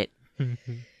this shit?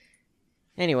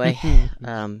 Anyway,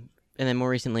 and then more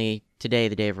recently, today,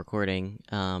 the day of recording,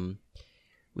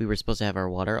 we were supposed to have our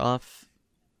water off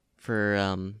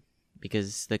for,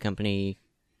 because the company,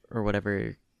 or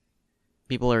whatever,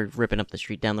 people are ripping up the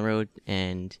street down the road,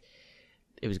 and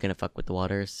it was gonna fuck with the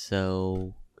water,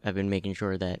 so I've been making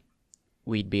sure that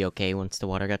we'd be okay once the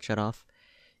water got shut off.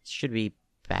 It should be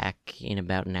back in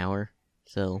about an hour,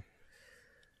 so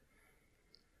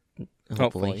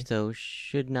hopefully. So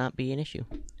should not be an issue.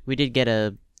 We did get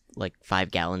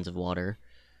 5 gallons of water.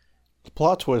 The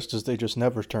plot twist is they just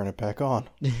never turn it back on.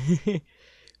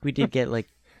 We did get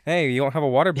Hey, you won't have a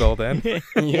water bill then. Yeah,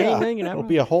 no, you're not it'll wrong.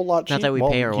 be a whole lot cheaper. Not that we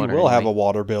pay our water You will have anyway. a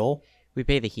water bill. We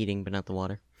pay the heating, but not the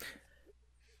water.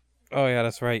 Oh yeah,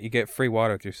 that's right. You get free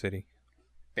water at your city.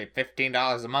 Pay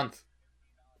 $15 a month.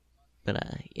 But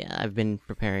yeah, I've been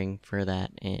preparing for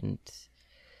that, and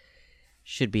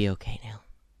should be okay now.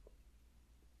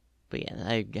 But yeah,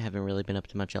 I haven't really been up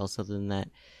to much else other than that.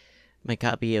 My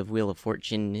copy of Wheel of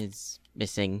Fortune is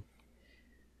missing,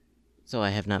 so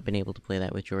I have not been able to play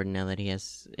that with Jordan now that he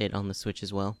has it on the Switch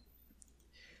as well.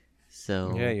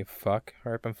 So Yeah, you fuck.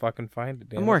 Hurry up and fucking find it,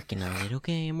 damn I'm it. working on it,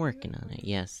 okay? I'm working on it,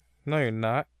 yes. No, you're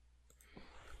not.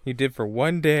 You did for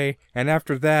one day, and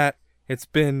after that, it's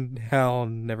been hell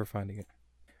never finding it.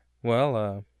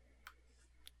 Well,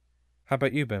 how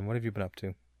about you, Ben? What have you been up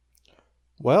to?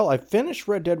 Well, I finished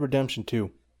Red Dead Redemption 2.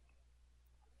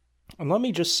 And let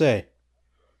me just say,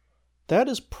 that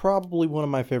is probably one of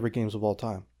my favorite games of all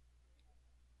time.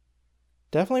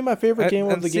 Definitely my favorite game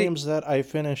of and the see- games that I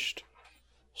finished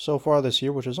so far this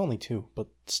year, which is only 2, but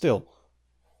still.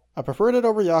 I preferred it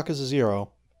over Yakuza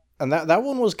 0. And that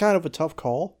one was kind of a tough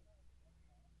call.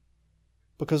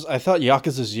 Because I thought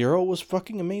Yakuza 0 was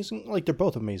fucking amazing. Like, they're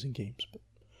both amazing games. But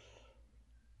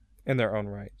in their own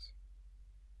rights.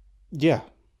 yeah.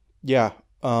 Yeah.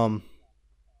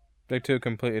 They're two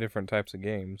completely different types of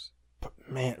games. But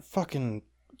man, fucking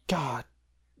God.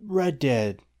 Red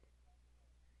Dead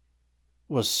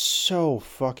was so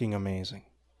fucking amazing.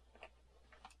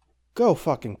 Go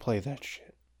fucking play that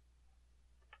shit.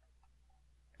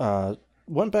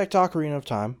 Went back to Ocarina of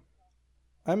Time.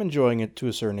 I'm enjoying it to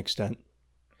a certain extent.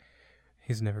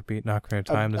 He's never beaten Ocarina of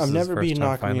Time. I've never beaten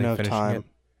Ocarina of finishing Time. it.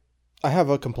 I have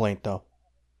a complaint though.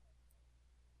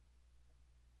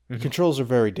 The Mhm. controls are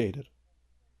very dated.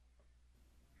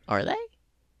 Are they?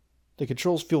 The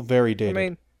controls feel very I dated.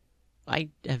 mean, I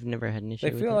have never had an issue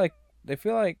they with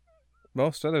feel like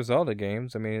most other Zelda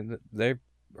games. I mean, they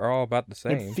are all about the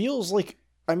same. it feels like,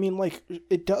 I mean, like,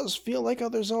 it does feel like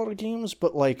other Zelda games,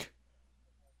 but like,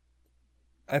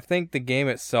 I think the game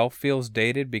itself feels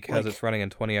dated because Like- it's running in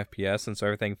 20 FPS, and so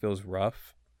everything feels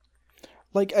rough.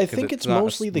 I 'Cause think it's it's not a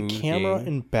mostly the smooth camera game.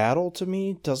 in battle to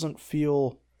me doesn't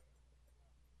feel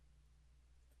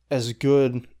as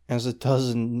good as it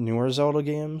does in newer Zelda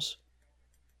games.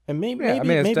 And maybe Yeah, I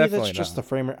mean, it's maybe that's definitely just not. the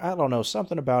frame rate. I don't know.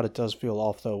 Something about it does feel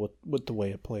off though with the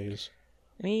way it plays.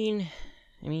 I mean,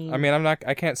 I mean, I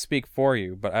can't speak for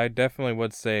you, but I definitely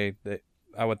would say that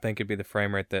I would think it'd be the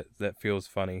frame rate that feels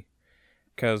funny.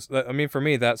 Because, I mean, for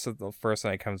me, that's the first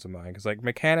thing that comes to mind. Because, like,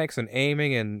 mechanics and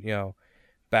aiming and,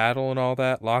 battle and all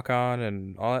that, lock on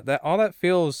and all that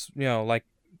feels, like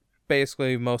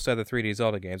basically most other 3D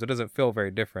Zelda games. It doesn't feel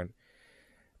very different.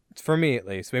 For me, at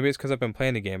least. Maybe it's because I've been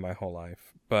playing the game my whole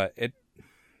life. But it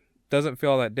doesn't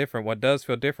feel that different. What does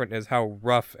feel different is how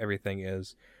rough everything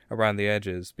is around the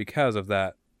edges because of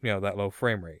that, that low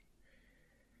frame rate.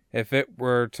 If it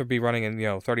were to be running in,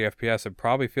 30 FPS, it'd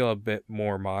probably feel a bit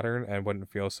more modern and wouldn't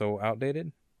feel so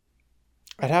outdated.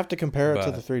 I'd have to compare it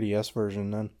to But- the 3DS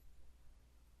version then.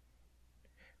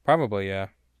 Probably, yeah.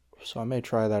 So I may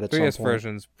try that at 3DS some point.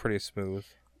 version's pretty smooth.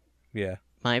 Yeah.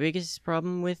 my biggest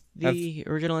problem with the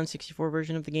original N64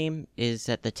 version of the game is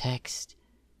that the text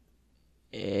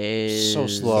is So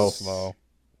slow. Slow.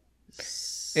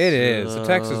 It is. The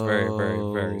text is very, very,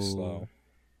 very slow.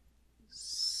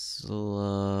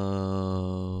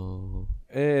 Slow.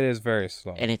 It is very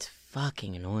slow. And it's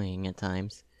fucking annoying at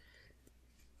times.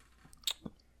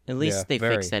 At least Yeah, they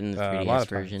very. fixed that in the A lot 3DS of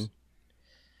version. times.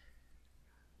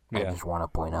 I Yeah. just want to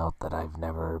point out that I've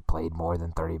never played more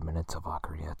than 30 minutes of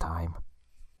Ocarina of Time.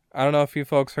 I don't know if you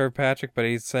folks heard Patrick, but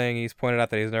he's pointed out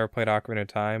that he's never played Ocarina of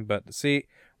Time. But see,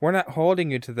 we're not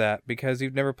holding you to that because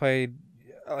you've never played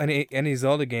any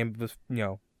Zelda game,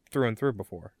 through and through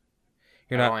before.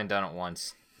 You're I've not. only done it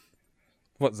once.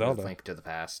 What With Zelda? Link to the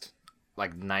Past.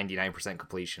 Like 99%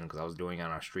 completion because I was doing it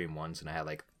on our stream once and I had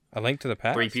like A Link to the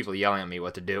Past? 3 people yelling at me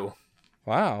what to do.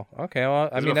 Wow. Okay. Well,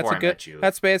 I This is mean, that's before a I good. met you.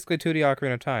 That's basically 2D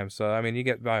Ocarina of Time. So I mean, you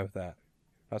get by with that.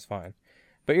 That's fine.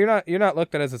 But you're not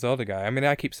looked at as a Zelda guy. I mean,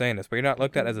 I keep saying this, but you're not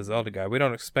looked at as a Zelda guy. We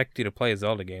don't expect you to play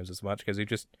Zelda games as much because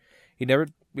you're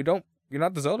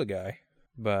not the Zelda guy.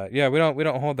 But yeah, we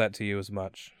don't hold that to you as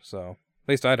much. So at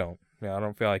least I don't. Yeah, I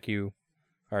don't feel like you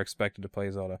are expected to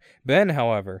play Zelda. Ben,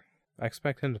 however, I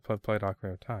expect him to play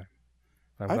Ocarina of Time.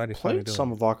 I'm glad I've he's finally played doing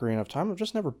some it. of Ocarina of Time. I've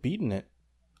just never beaten it.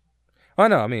 Oh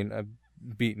no, I mean,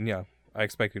 beaten. Yeah, I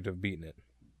expect you to have beaten it.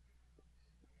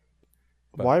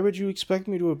 But- Why would you expect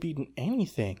me to have beaten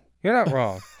anything? You're not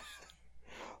wrong.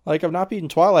 Like, I've not beaten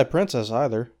Twilight Princess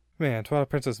either. Man, Twilight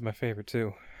Princess is my favorite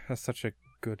too. That's such a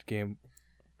good game.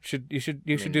 You should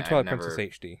do I've Twilight never-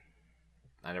 Princess HD.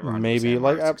 I never 100% Maybe,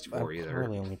 like, Mario I've 64 either.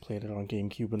 probably only played it on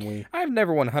GameCube and Wii. I've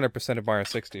never 100% of Mario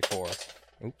 64.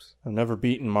 Oops. I've never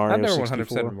beaten Mario I've never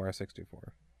 64. 100% of Mario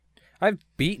 64. I've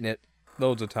beaten it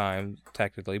loads of times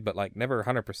technically, but like never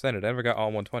 100%. It never got all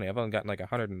 120. I've only gotten like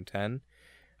 110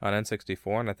 on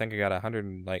N64, and I think I got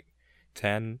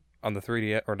 110 on the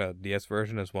 3DS or the DS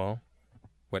version as well,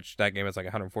 which that game is like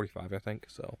 145, I think.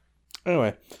 So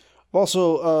Anyway, I've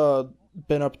also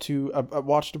been up to... I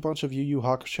watched a bunch of Yu Yu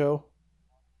Hakusho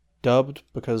dubbed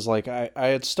because, like, I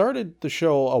had started the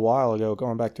show a while ago,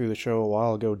 going back through the show a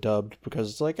while ago dubbed because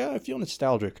it's like, I feel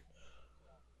nostalgic.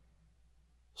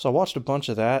 So I watched a bunch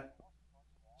of that.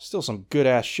 Still some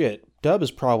good-ass shit. Dub is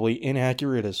probably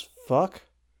inaccurate as fuck.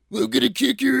 I'm gonna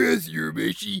kick your ass,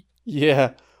 Yurameshi.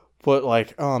 Yeah, but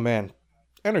like, oh man,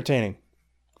 entertaining,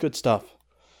 good stuff.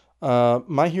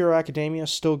 My Hero Academia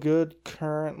still good.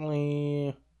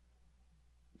 Currently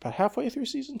about halfway through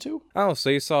season 2. Oh, so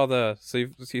you saw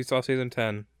you saw season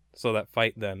 10. So that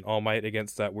fight then, All Might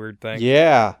against that weird thing.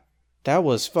 Yeah, that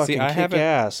was fucking I haven't-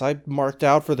 kick-ass. I marked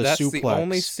out for the That's suplex. the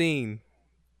only scene.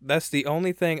 That's the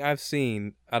only thing I've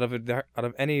seen out of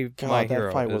any of My that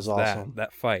Hero. fight was is awesome.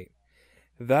 That fight.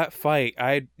 That fight,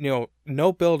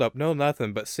 no build up, no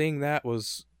nothing, but seeing that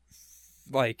was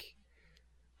like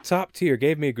top tier.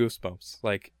 Gave me goosebumps.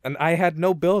 Like, and I had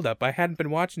no build up. I hadn't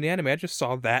been watching the anime. I just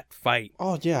saw that fight.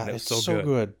 Oh yeah, It it's was so so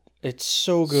good. It's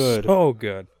so good. So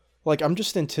good. Like, I'm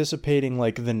just anticipating,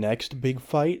 like, the next big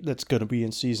fight that's going to be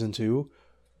in Season 2.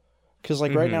 Because,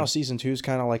 like, right now, Season 2 is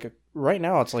kind of like right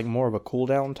now, it's, like, more of a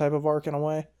cooldown type of arc in a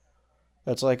way.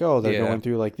 It's like, oh, they're going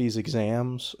through, like, these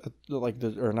exams. Like,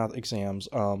 or not exams.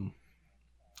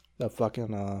 The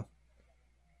fucking,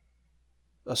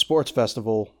 a sports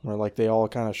festival where, like, they all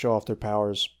kind of show off their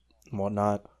powers and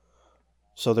whatnot.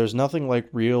 So there's nothing, like,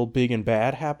 real big and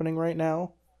bad happening right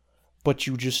now. But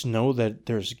you just know that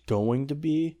there's going to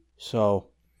be. So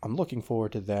I'm looking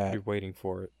forward to that. You're waiting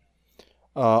for it.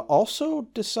 Also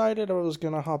decided I was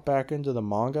going to hop back into the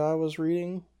manga I was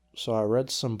reading. So I read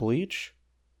some Bleach.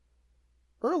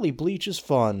 Early Bleach is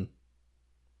fun.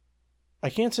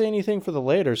 I can't say anything for the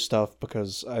later stuff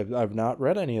because I've not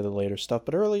read any of the later stuff.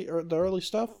 But the early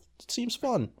stuff, it seems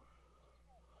fun.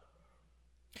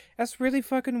 That's really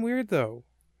fucking weird though.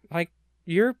 Like,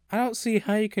 I don't see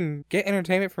how you can get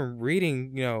entertainment from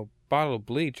reading, bottle of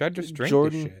bleach. I just drink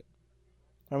Jordan, this shit.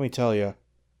 Let me tell you,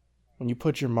 when you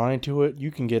put your mind to it,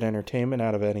 you can get entertainment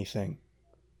out of anything.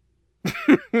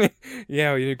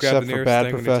 Yeah, you grab Except the for nearest bad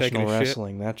thing when you're taking professional a shit.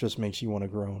 wrestling. That just makes you want to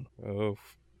groan. Oh.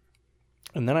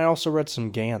 And then I also read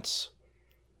some Gantz.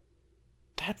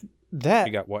 That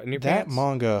You got what in your that pants?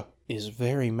 manga is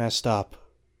very messed up.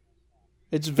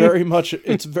 It's very much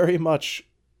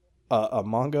a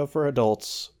manga for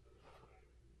adults.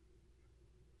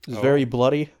 It's very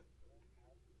bloody.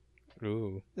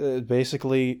 Ooh.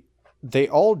 Basically, they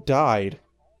all died.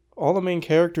 All the main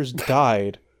characters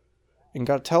died and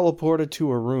got teleported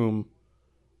to a room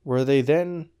where they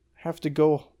then have to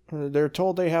go. They're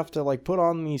told they have to, like, put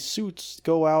on these suits,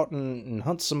 go out and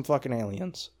hunt some fucking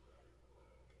aliens.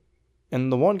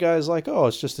 And the one guy's like, "Oh,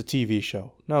 it's just a TV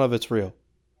show. None of it's real."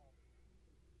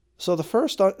 So the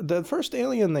first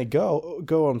alien they go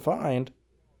and find,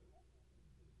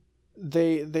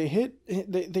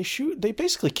 they shoot, they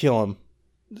basically kill him,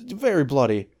 very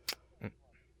bloody,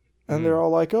 and they're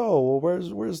all like, "Oh, well,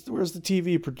 where's the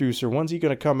TV producer? When's he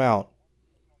gonna come out?"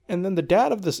 And then the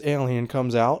dad of this alien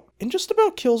comes out and just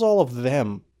about kills all of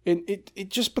them. And it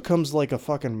just becomes like a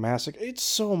fucking massacre. It's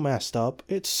so messed up.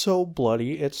 It's so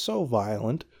bloody. It's so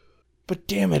violent. But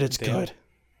damn it, it's good.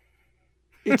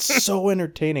 It's so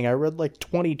entertaining. I read like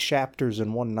 20 chapters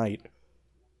in one night.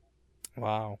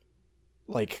 Wow.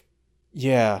 Like,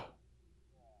 yeah.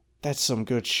 That's some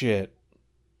good shit.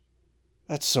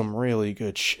 That's some really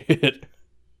good shit.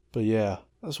 But yeah,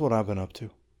 that's what I've been up to.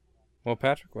 Well,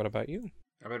 Patrick, what about you?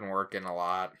 I've been working a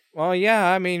lot. Well,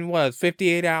 yeah, I mean, what,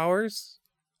 58 hours?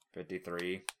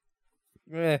 53.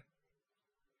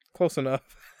 Close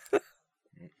enough.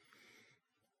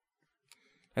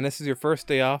 And this is your first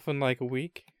day off in like a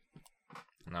week?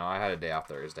 No, I had a day off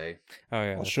Thursday. Oh,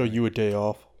 yeah. I'll show you a day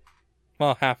off.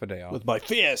 Well, half a day off. With my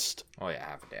fist. Oh yeah,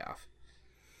 half a day off.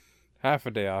 Half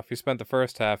a day off. You spent the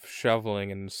first half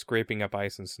shoveling and scraping up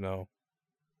ice and snow.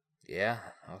 Yeah,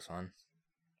 that was fun.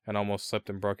 And almost slipped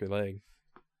and broke your leg.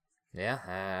 Yeah,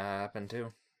 that happened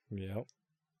too. Yep.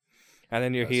 And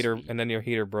then your That's heater, sweet. and then your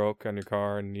heater broke on your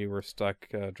car, and you were stuck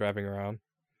driving around.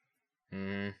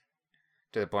 To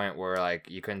the point where like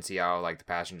you couldn't see out like the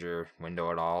passenger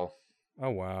window at all, Oh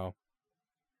wow!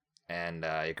 and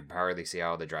you could hardly see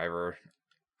out the driver,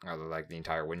 or like the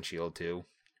entire windshield too.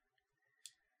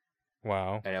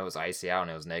 Wow! And it was icy out,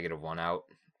 and it was -1 out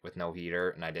with no heater,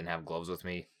 and I didn't have gloves with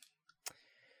me.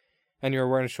 And you were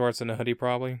wearing shorts and a hoodie,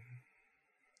 probably.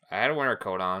 I had a winter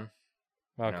coat on,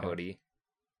 and a Okay. hoodie,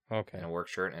 Okay. and a work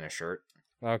shirt, and a shirt.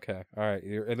 Okay. All right.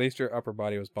 At least your upper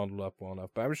body was bundled up well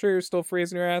enough, but I'm sure you're still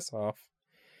freezing your ass off.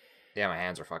 Yeah, my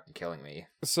hands were fucking killing me.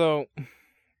 So,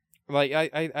 like,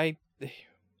 I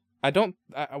want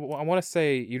to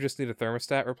say you just need a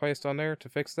thermostat replaced on there to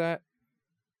fix that.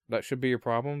 That should be your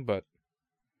problem, but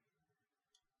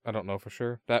I don't know for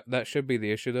sure. That should be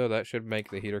the issue, though. That should make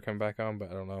the heater come back on, but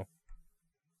I don't know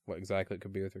what exactly it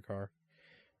could be with your car.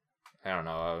 I don't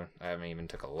know. I haven't even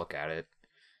took a look at it.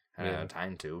 I haven't had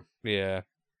time to. Yeah.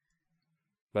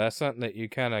 But that's something that you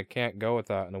kind of can't go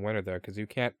without in the winter, there, because you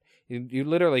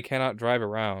literally cannot drive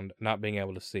around not being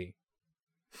able to see.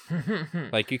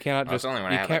 Like, you cannot It's just... only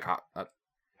when you I had can't- like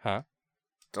Huh?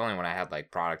 it's only when I had like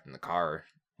product in the car,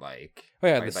 Like, Oh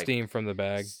yeah, if I, the steam from the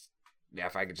bag. Yeah,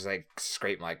 if I could just like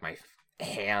scrape like my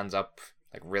hands up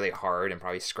like really hard and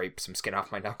probably scrape some skin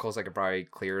off my knuckles, I could probably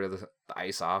clear the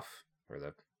ice off or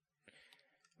the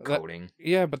coating.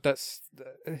 Yeah, but that's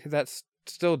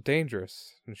still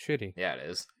dangerous and shitty. Yeah, it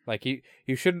is. Like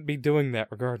you shouldn't be doing that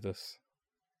regardless.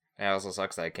 It also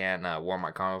sucks that I can't warm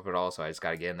my car up at all, so I just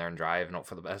gotta get in there and drive and hope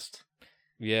for the best.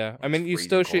 Yeah, I mean, It's you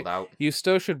still freezing should cold out. you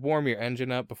still should warm your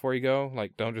engine up before you go.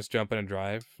 Like, don't just jump in and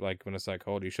drive. Like when it's like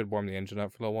cold, you should warm the engine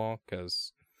up for a little while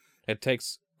because it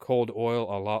takes cold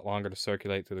oil a lot longer to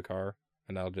circulate through the car,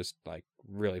 and that'll just like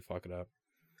really fuck it up.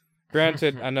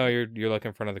 Granted, I know you're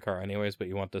looking for another car anyways, but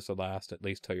you want this to last at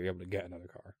least till you're able to get another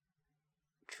car.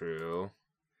 True.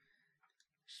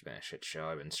 It's been a shit show.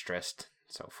 I've been stressed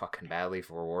so fucking badly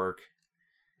for work.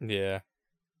 Yeah.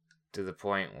 To the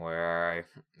point where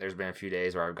there's been a few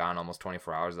days where I've gone almost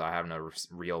 24 hours without having a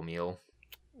real meal.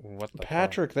 What the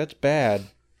Patrick, that's bad. fuck?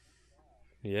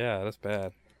 Yeah, that's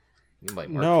bad. You can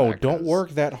blame work No, for that, don't 'cause- work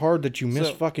that hard that you miss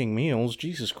So- fucking meals.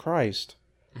 Jesus Christ.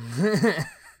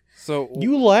 So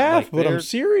You laugh, like, but I'm they're-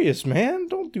 serious, man.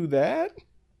 Don't do that.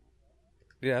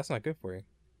 Yeah, that's not good for you.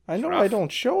 I know rough. I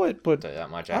don't show it, but Tell you that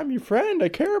much. I'm your friend. I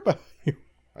care about you.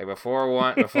 Like before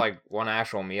like one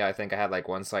actual meal, I think I had like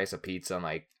one slice of pizza and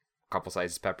like a couple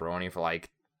slices of pepperoni for like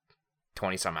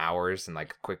 20 some hours and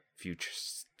like a quick few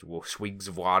swigs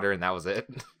of water, and that was it.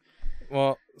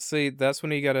 Well, see, that's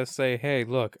when you gotta say, "Hey,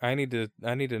 look, I need to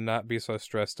not be so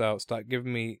stressed out. Stop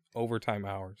giving me overtime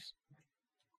hours."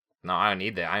 No, I don't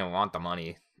need that. I don't want the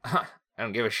money. I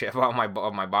don't give a shit about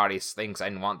my body stinks. I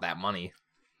didn't want that money.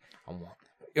 I want.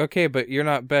 Okay, but you're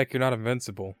not Beck. You're not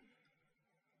invincible.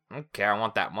 I don't care. I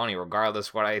want that money,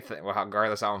 regardless what I think.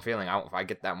 Regardless how I'm feeling. If I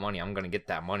get that money, I'm gonna get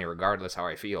that money, regardless how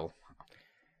I feel.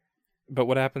 But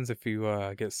what happens if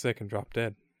you get sick and drop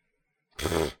dead?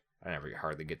 I never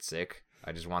hardly get sick.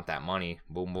 I just want that money.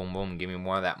 Boom, boom, boom. Give me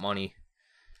more of that money.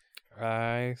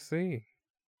 I see.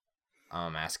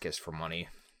 I'm a masochist for money.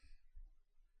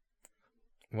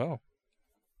 Well,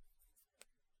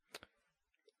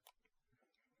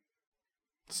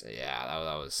 So yeah,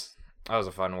 that was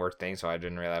a fun work thing. So I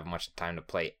didn't really have much time to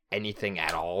play anything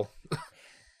at all.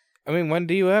 I mean, when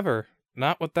do you ever?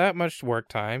 Not with that much work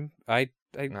time.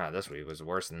 No, this week was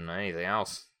worse than anything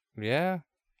else. Yeah.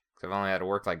 'Cause I've only had to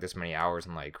work like this many hours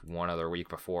in like one other week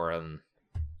before, and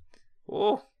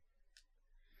oh,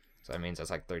 so that means that's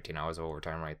like 13 hours of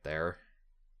overtime right there.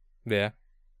 Yeah.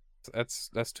 That's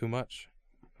too much.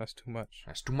 That's too much.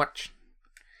 That's too much.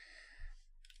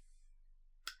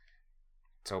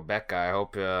 So Becca, I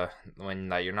hope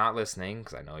when you're not listening,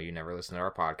 because I know you never listen to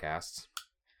our podcasts,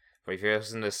 but if you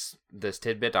listen to this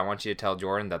tidbit, I want you to tell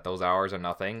Jordan that those hours are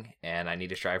nothing, and I need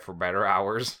to strive for better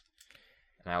hours.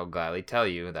 And I will gladly tell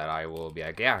you that I will be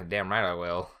like, yeah, damn right I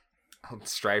will. I'll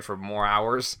strive for more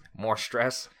hours, more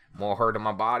stress, more hurt in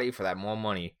my body for that more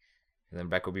money. And then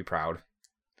Beck will be proud.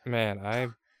 Man,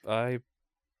 I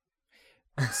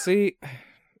see.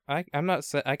 I'm not.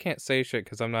 I can't say shit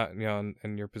because I'm not,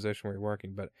 in your position where you're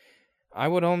working. But I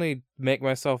would only make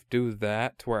myself do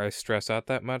that to where I stress out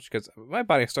that much because my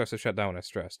body starts to shut down when I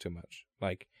stress too much.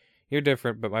 Like you're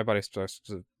different, but my body starts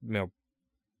to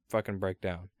fucking break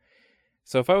down.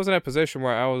 So if I was in a position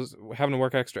where I was having to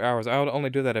work extra hours, I would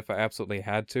only do that if I absolutely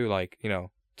had to, like,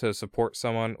 to support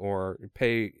someone or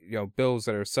pay, bills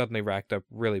that are suddenly racked up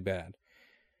really bad.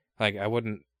 Like, I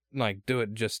wouldn't, like, do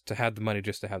it just to have the money,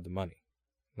 just to have the money.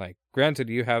 Like, granted,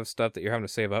 you have stuff that you're having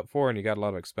to save up for and you got a lot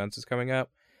of expenses coming up,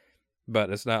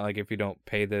 but it's not like if you don't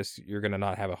pay this, you're going to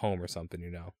not have a home or something,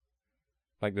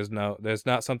 Like, there's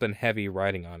not something heavy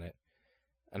riding on it.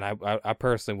 And I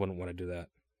personally wouldn't want to do that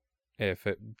if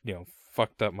it,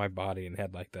 fucked up my body and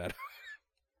head like that.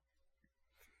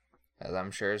 As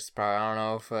I'm sure it's probably, I don't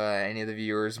know if any of the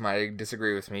viewers might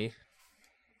disagree with me.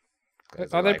 'Cause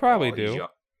Oh, they're they probably he's do. young."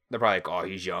 They're probably like, oh,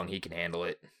 he's young, he can handle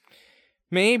it.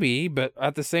 Maybe, but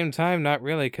at the same time, not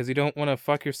really, because you don't want to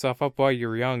fuck yourself up while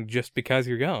you're young just because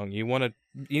you're young. You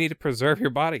need to preserve your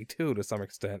body too, to some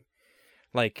extent.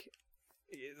 Like,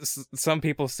 some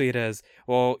people see it as,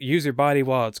 well, use your body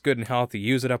while it's good and healthy.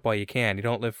 Use it up while you can. You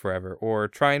don't live forever, or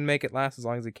try and make it last as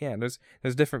long as you can.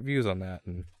 There's different views on that,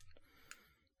 and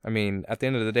I mean, at the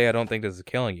end of the day, I don't think this is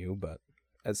killing you, but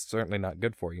it's certainly not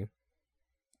good for you.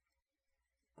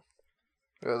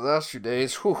 The last few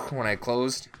days, when I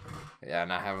closed, yeah,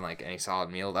 not having like any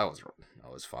solid meal, that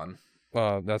was fun.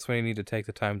 Well, that's when you need to take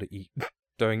the time to eat.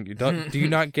 Do you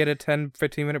not get a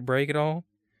 10-15 minute break at all?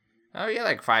 Oh, yeah,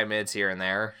 like 5 minutes here and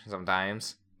there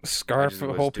sometimes. Scarf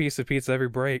a whole piece of pizza every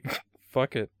break.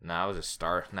 Fuck it. No, I was just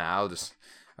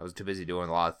I was too busy doing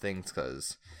a lot of things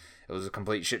because it it was a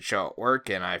complete shit show at work,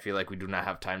 and I feel like we do not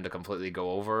have time to completely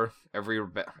go over every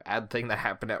bad thing that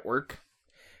happened at work.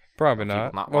 Probably People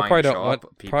not. not Well, wanting probably to don't show want.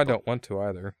 up, people- Probably don't want to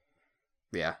either.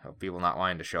 Yeah, of people not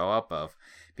wanting to show up, of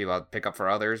people have to pick up for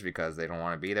others because they don't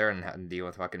want to be there and have to deal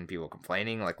with fucking people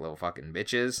complaining like little fucking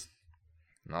bitches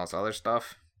and all this other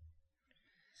stuff.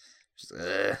 Just,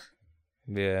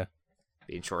 Yeah.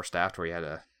 being short-staffed where you had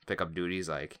to pick up duties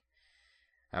like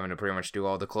having to pretty much do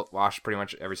all the wash pretty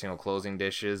much every single closing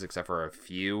dishes except for a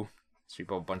few,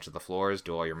 sweep up a bunch of the floors,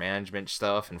 do all your management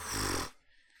stuff, and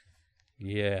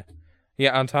Yeah.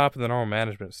 Yeah. On top of the normal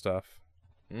management stuff,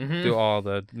 do all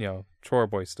the chore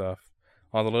boy stuff,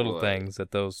 all the little Right. things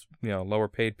that those lower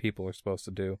paid people are supposed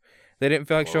to do. They didn't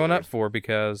feel like showing up for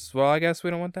because, well, I guess we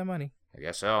don't want that money. I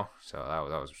guess so. So that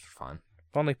was fun.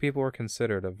 If only people were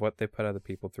considerate of what they put other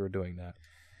people through doing that.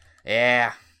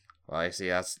 Yeah. Well, I see.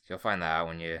 You'll find that out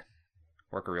when you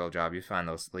work a real job. You find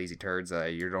those lazy turds that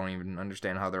you don't even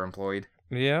understand how they're employed.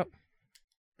 Yep.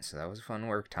 So that was a fun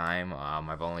work time.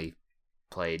 I've only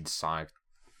played Sonic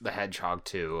the Hedgehog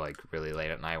 2 like really late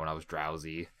at night when I was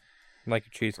drowsy. Like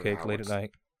your cheesecake Forgot late at what's-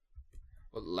 night.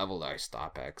 What level did I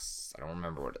stop at? 'Cause I don't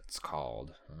remember what it's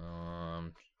called.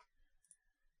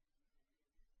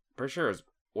 Pretty sure it's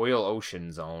Oil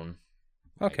Ocean Zone.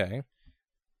 Okay.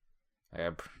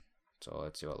 So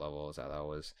let's see what level was that. That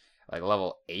was like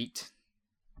level 8.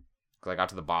 Cause I got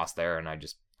to the boss there and I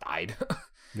just died.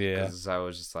 Yeah. Because I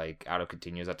was just like out of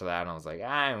continues after that, and I was like,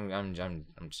 I'm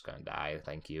just gonna die.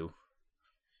 Thank you.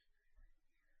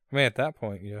 I mean, at that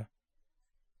point, yeah.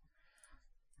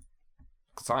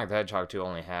 Sonic the Hedgehog 2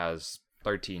 only has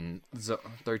 13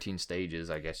 stages,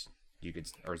 I guess you could,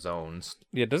 or zones.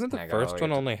 Yeah, doesn't I the got all first the way one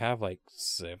to- only have like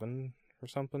 7 or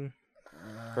something?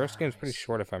 First game's pretty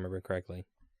short if I remember correctly.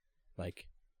 Like,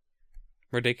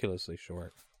 ridiculously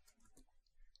short.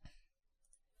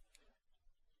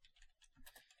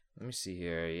 Let me see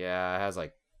here. Yeah, it has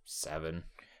like 7.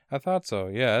 I thought so.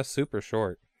 Yeah, it's super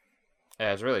short.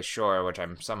 Yeah, it's really short, which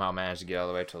I'm somehow managed to get all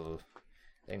the way to,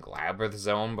 I think, Labyrinth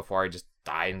Zone before I just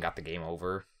died and got the game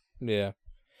over. Yeah.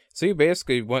 So you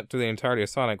basically went through the entirety of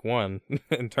Sonic 1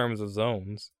 in terms of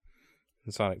zones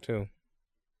in Sonic 2.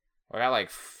 I got like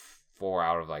 4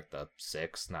 out of like the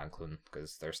 6, not including,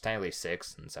 because there's technically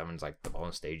 6, and 7's like the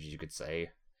bonus stages, you could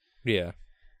say. Yeah.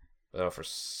 But for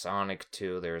Sonic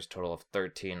 2, there's a total of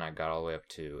 13. I got all the way up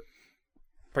to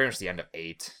pretty much the end of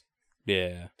 8.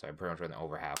 Yeah. So I pretty much went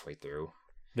over halfway through.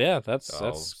 Yeah, that's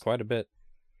So- quite a bit.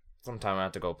 Sometime I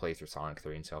have to go play through Sonic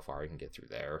 3 and see how far I can get through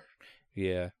there.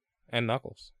 Yeah. And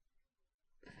Knuckles.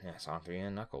 Yeah, Sonic 3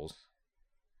 and Knuckles.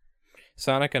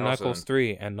 Sonic and Also- Knuckles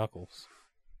 3 and Knuckles.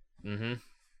 Mm-hmm.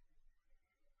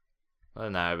 Other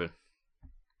than that, I've been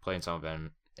playing some of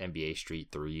NBA Street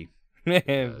 3. Yeah,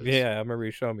 I remember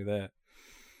you showing me that.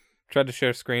 Tried to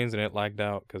share screens and it lagged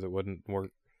out because it wouldn't work.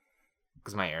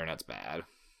 Because my internet's bad.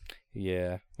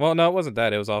 Yeah. Well, no, it wasn't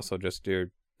that. It was also just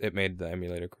it made the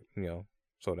emulator,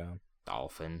 slow down.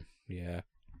 Dolphin. Yeah.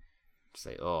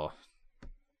 Say, oh,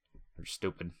 they're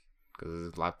stupid. Because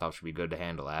this laptop should be good to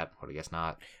handle that, but I guess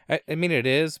not. I mean, it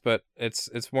is, but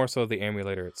it's more so the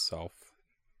emulator itself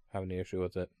having the issue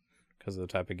with it because of the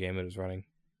type of game it is running.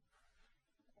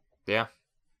 Yeah.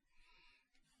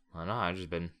 I don't know, I've just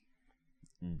been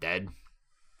dead.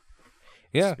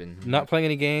 Yeah. Just been- Not playing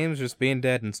any games, just being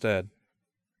dead instead.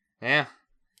 Yeah.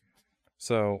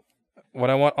 So, what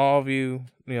I want all of you,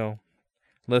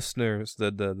 listeners,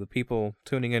 the people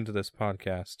tuning into this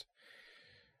podcast,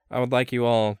 I would like you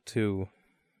all to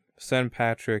send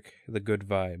Patrick the good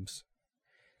vibes.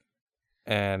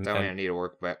 And Tell me I need to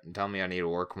work. Tell me I need to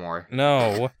work more.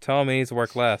 no, tell him he needs to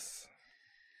work less.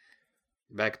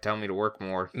 Beck, tell me to work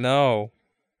more. No,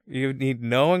 you need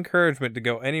no encouragement to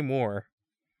go any more.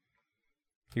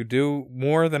 You do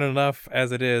more than enough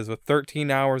as it is with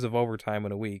 13 hours of overtime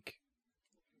in a week.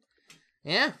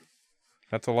 Yeah.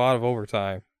 That's a lot of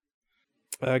overtime.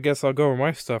 I guess I'll go over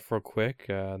my stuff real quick,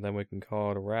 then we can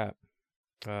call it a wrap.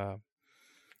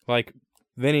 Like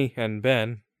Vinny and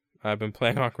Ben, I've been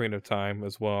playing Ocarina of Time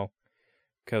as well,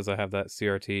 because I have that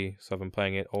CRT, so I've been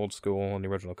playing it old school on the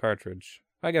original cartridge.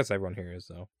 I guess everyone here is,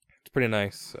 though. It's pretty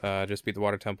nice. Just beat the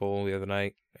Water Temple the other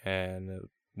night, and it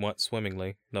went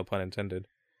swimmingly, no pun intended.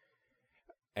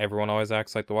 Everyone always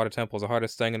acts like the Water Temple is the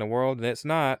hardest thing in the world, and it's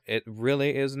not. It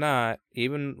really is not.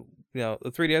 Even, the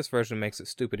 3DS version makes it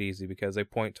stupid easy because they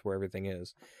point to where everything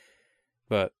is.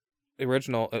 But the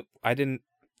original, I didn't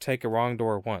take a wrong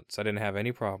door once. I didn't have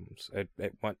any problems. It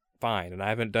went fine, and I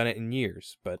haven't done it in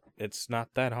years, but it's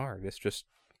not that hard. It's just,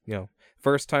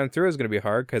 first time through is going to be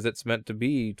hard because it's meant to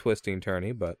be twisty and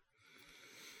turny, but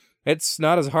it's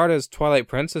not as hard as Twilight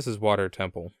Princess's Water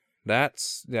Temple.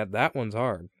 that one's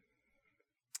hard.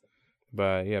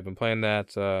 But yeah, I've been playing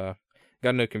that. Got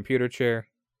a new computer chair.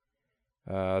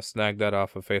 Snagged that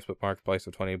off of Facebook Marketplace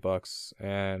for $20.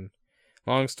 And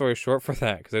long story short for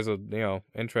that, because there's a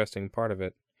interesting part of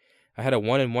it. I had a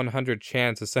 1 in 100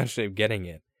 chance essentially of getting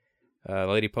it. The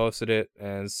lady posted it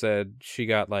and said she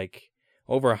got like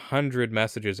over 100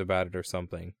 messages about it or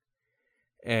something.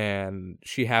 And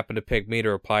she happened to pick me to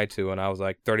reply to, and I was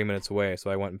like 30 minutes away,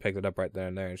 so I went and picked it up right there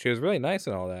and there. And she was really nice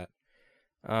and all that.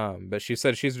 But she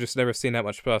said she's just never seen that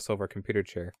much fuss over a computer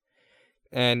chair.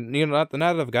 And, now that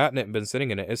I've gotten it and been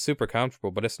sitting in it, it's super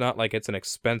comfortable, but it's not like it's an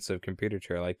expensive computer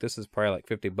chair. Like, this is probably like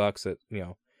 $50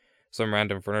 at, some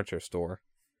random furniture store.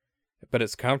 But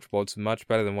it's comfortable. It's much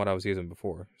better than what I was using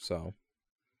before. So,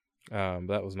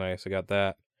 that was nice. I got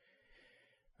that.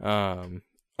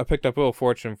 I picked up Wheel of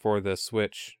Fortune for the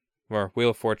Switch, or Wheel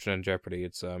of Fortune and Jeopardy.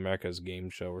 It's America's game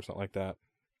show or something like that.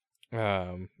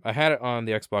 I had it on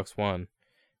the Xbox One,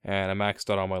 and I maxed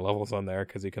out all my levels on there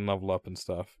because you can level up and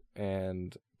stuff.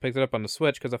 And picked it up on the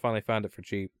Switch because I finally found it for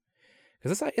cheap.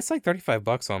 Because it's like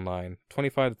 $35 online,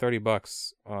 $25 to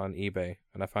 $30 on eBay,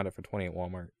 and I found it for $20 at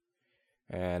Walmart.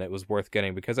 And it was worth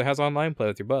getting because it has online play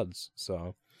with your buds.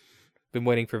 So, been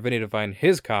waiting for Vinny to find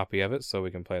his copy of it so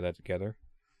we can play that together.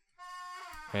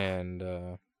 And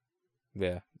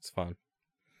yeah, it's fun.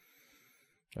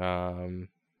 I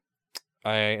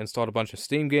installed a bunch of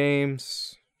Steam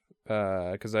games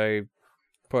because I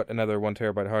put another 1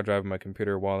 terabyte hard drive in my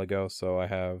computer a while ago. So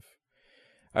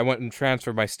I went and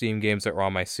transferred my Steam games that were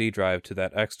on my C drive to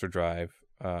that extra drive,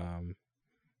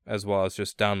 as well as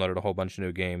just downloaded a whole bunch of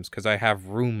new games because I have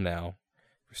room now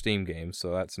for Steam games,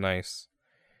 so that's nice.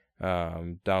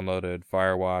 Downloaded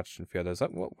Firewatch and a few others.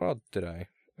 What else did I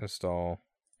install?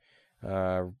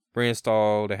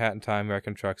 Reinstalled A Hat in Time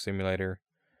American Truck Simulator.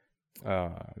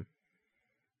 Like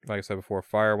I said before,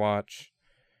 Firewatch.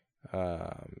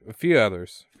 A few other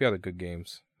good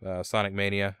games. Sonic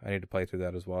Mania, I need to play through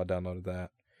that as well. I downloaded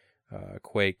that.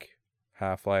 Quake,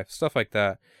 Half-Life, stuff like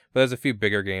that. But there's a few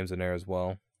bigger games in there as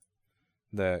well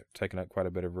that taking up quite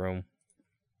a bit of room.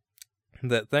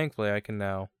 That thankfully I can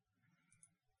now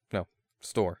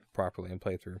store properly and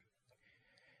play through.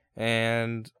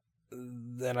 And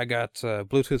then I got a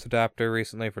Bluetooth adapter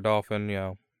recently for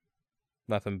Dolphin.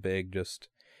 Nothing big. Just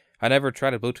I never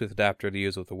tried a Bluetooth adapter to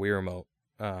use with the Wii remote.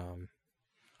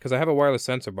 Because I have a wireless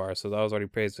sensor bar, so that was already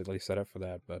basically set up for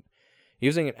that. But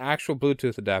using an actual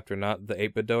Bluetooth adapter, not the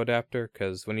 8BitDo adapter,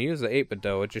 because when you use the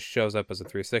 8BitDo, it just shows up as a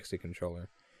 360 controller.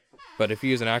 But if you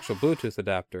use an actual Bluetooth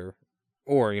adapter,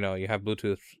 or you have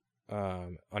Bluetooth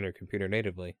on your computer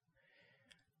natively,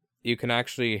 you can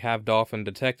actually have Dolphin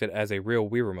detect it as a real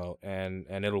Wii remote, and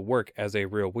it'll work as a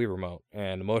real Wii remote,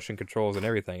 and motion controls and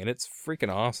everything, and it's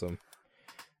freaking awesome.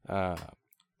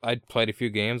 I played a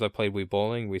few games. I played Wii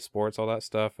Bowling, Wii Sports, all that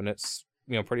stuff, and it's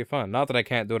pretty fun. Not that I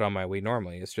can't do it on my Wii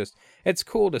normally. It's just it's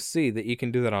cool to see that you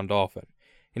can do that on Dolphin.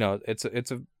 It's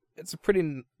a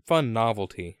pretty fun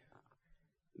novelty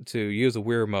to use a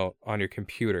Wii remote on your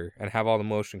computer and have all the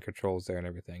motion controls there and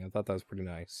everything. I thought that was pretty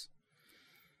nice.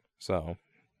 So,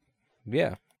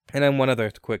 yeah. And then one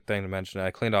other quick thing to mention,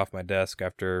 I cleaned off my desk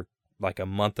after like a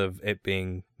month of it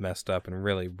being messed up and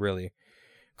really, really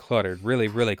cluttered. Really,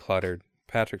 really cluttered.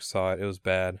 Patrick saw it. It was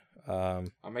bad. I'll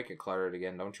make it cluttered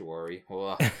again. Don't you worry.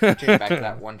 We'll take it back to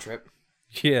that one trip.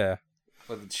 Yeah.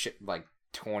 With shit like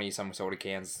 20-some soda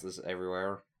cans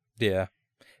everywhere. Yeah.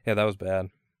 Yeah, that was bad.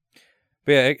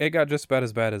 But yeah, it got just about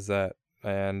as bad as that.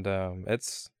 And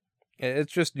it's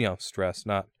just, stress.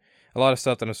 Not a lot of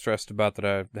stuff that I'm stressed about that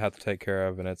I have to take care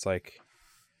of. And it's like,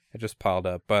 it just piled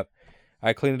up. But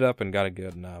I cleaned it up and got it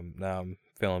good. And now I'm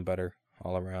feeling better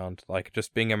all around. Like,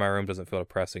 just being in my room doesn't feel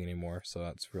depressing anymore. So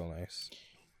that's real nice.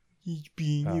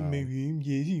 Being in my room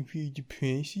doesn't feel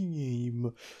depressing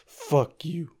anymore. Fuck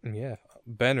you. Yeah.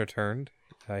 Ben returned.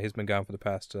 He's been gone for the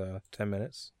past 10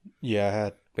 minutes. Yeah, I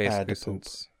had to poop.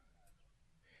 Since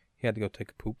he had to go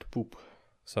take a poop.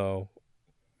 So,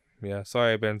 yeah.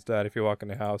 Sorry, Ben's dad, if you walk in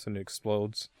the house and it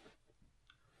explodes.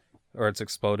 Or it's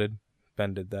exploded.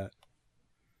 Ben did that.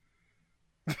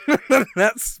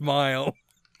 That smile.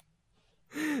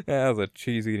 That was a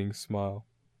cheese-eating smile.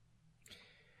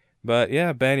 But,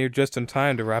 yeah, Ben, you're just in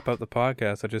time to wrap up the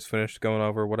podcast. I just finished going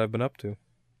over what I've been up to.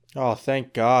 Oh,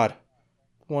 thank God.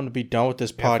 I wanted to be done with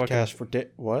this podcast for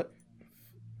what?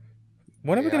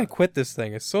 When are we going to quit this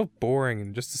thing? It's so boring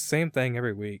and just the same thing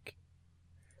every week.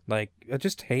 Like, I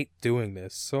just hate doing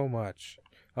this so much.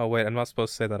 Oh, wait, I'm not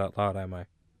supposed to say that out loud, am I?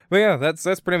 But yeah,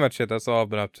 that's pretty much it. That's all I've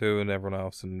been up to and everyone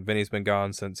else. And Vinny's been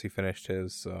gone since he finished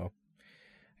his, so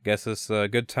I guess it's a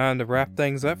good time to wrap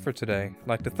things up for today. I'd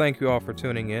like to thank you all for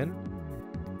tuning in.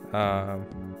 You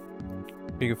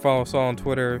can follow us all on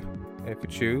Twitter if you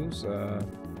choose. You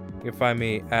can find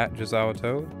me at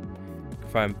JazawaToad. You can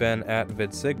find Ben at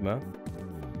VidSigma.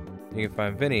 You can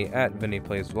find Vinny at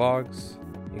VinnyPlaysVlogs.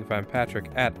 You can find Patrick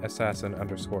at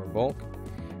Assassin_Volk.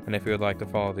 And if you would like to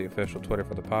follow the official Twitter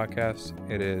for the podcast,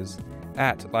 it is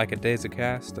at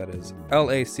LikeADaisicast. That is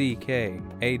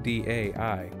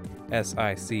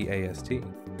LACKADAISICAST.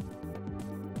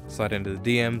 Slide into the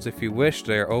DMs if you wish.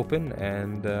 They are open,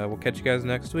 and we'll catch you guys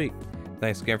next week.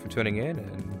 Thanks again for tuning in,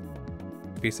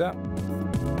 and peace out.